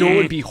 You know what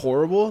would be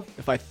horrible?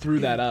 If I threw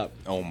that up.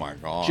 Oh my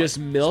god. Just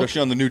milk?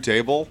 Especially on the new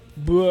table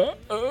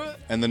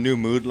and the new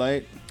mood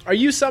light. Are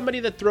you somebody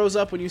that throws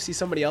up when you see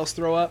somebody else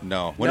throw up?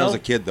 No. When I was a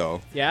kid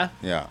though. Yeah?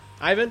 Yeah.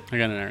 Ivan? I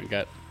got an iron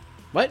gut.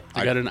 What?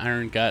 I got an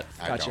iron gut.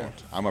 I Gotcha.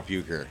 don't. I'm a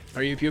puker.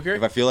 Are you a puker?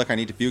 If I feel like I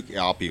need to puke,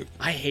 I'll puke.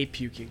 I hate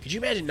puking. Could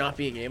you imagine not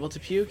being able to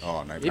puke?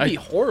 Oh, no. It'd be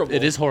horrible.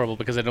 It is horrible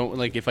because I don't,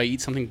 like, if I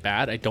eat something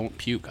bad, I don't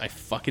puke. I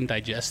fucking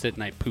digest it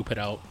and I poop it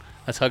out.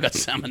 That's how I got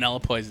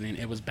salmonella poisoning.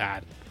 It was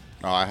bad.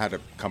 Oh, I had to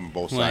come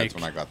both sides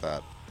Like- when I got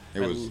that. It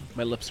was.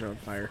 My lips are on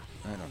fire.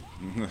 I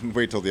don't.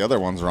 Wait till the other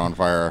ones are on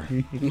fire.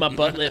 My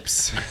butt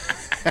lips.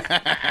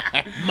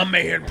 My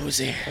man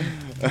pussy.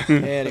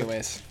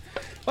 Anyways.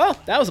 Well,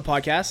 that was a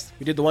podcast.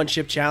 We did the one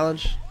chip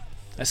challenge.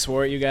 I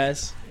swore at you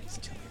guys.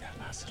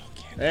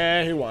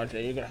 He wants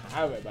it. You're going to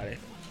have it, buddy.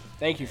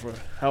 Thank you for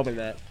helping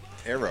that.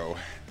 Arrow.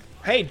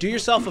 Hey, do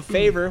yourself a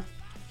favor.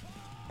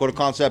 Go to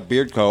Concept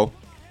Beard Co.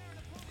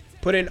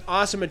 Put in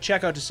awesome at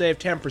checkout to save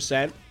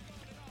 10%.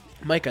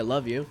 Mike, I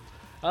love you.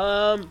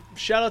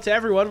 Shout out to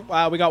everyone.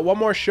 We got one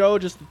more show,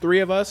 just the three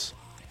of us.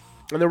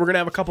 And then we're going to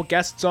have a couple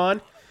guests on.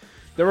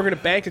 Then we're going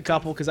to bank a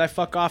couple because I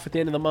fuck off at the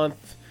end of the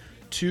month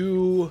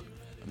to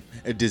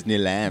At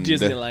Disneyland.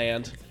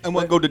 Disneyland. I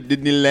want to go to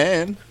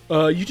Disneyland.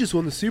 You just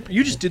won the super.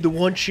 You just did the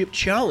one chip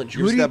challenge.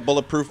 You see that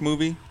Bulletproof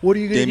movie? What are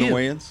you gonna Damon do?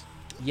 Wayans?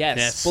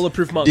 Yes.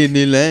 Bulletproof Monk.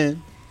 Disneyland.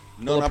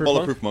 No, not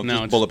Bulletproof Bulletproof Monk. No,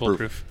 just just Bulletproof.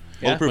 Bulletproof.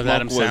 Yeah? Bulletproof With Monk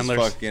Adam was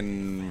Sandler's-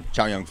 fucking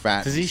Chow Yun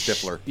Fat Does and he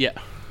Stifler. Yeah.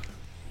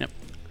 Yep.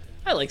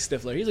 I like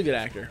Stifler. He's a good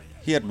actor.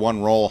 He had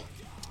one role.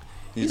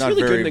 He's not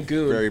really good very, in The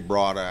Goon. very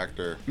broad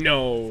actor.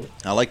 No.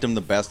 I liked him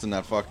the best in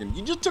that fucking.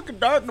 You just took a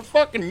dart in the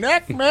fucking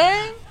neck,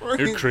 man.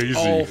 You're crazy.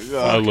 Oh, I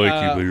fuck, like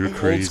you, but you're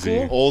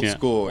crazy. Old Yeah.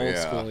 school, Old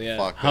yeah. school, yeah.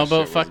 Fuck, How that about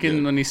shit was fucking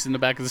good. when he's in the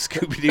back of the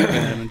Scooby-Doo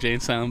and Jay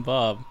and Silent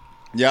Bob?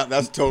 Yeah,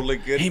 that's totally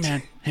good.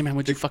 Hey man,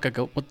 would you fuck a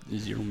goat? What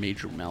is your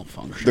major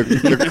malfunction?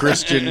 The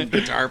Christian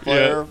guitar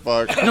player.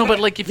 Fuck. No, but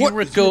like if you What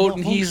were a is your goat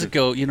and he's a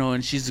goat, you know,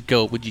 and she's a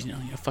goat, would you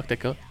fuck that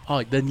goat?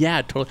 Oh, then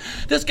yeah, totally.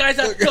 This guy's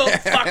a goat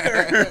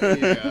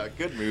fucker. Yeah,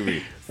 good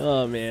movie.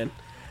 Oh, man.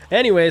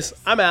 Anyways,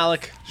 I'm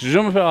Alec.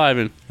 Jump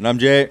Ivan. And I'm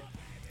Jay.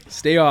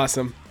 Stay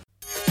awesome.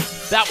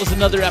 That was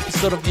another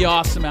episode of The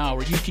Awesome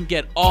Hour. You can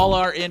get all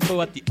our info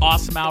at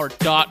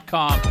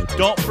theawesomehour.com.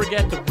 Don't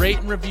forget to rate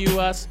and review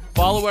us,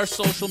 follow our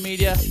social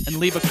media, and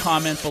leave a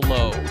comment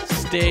below.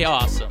 Stay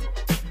awesome.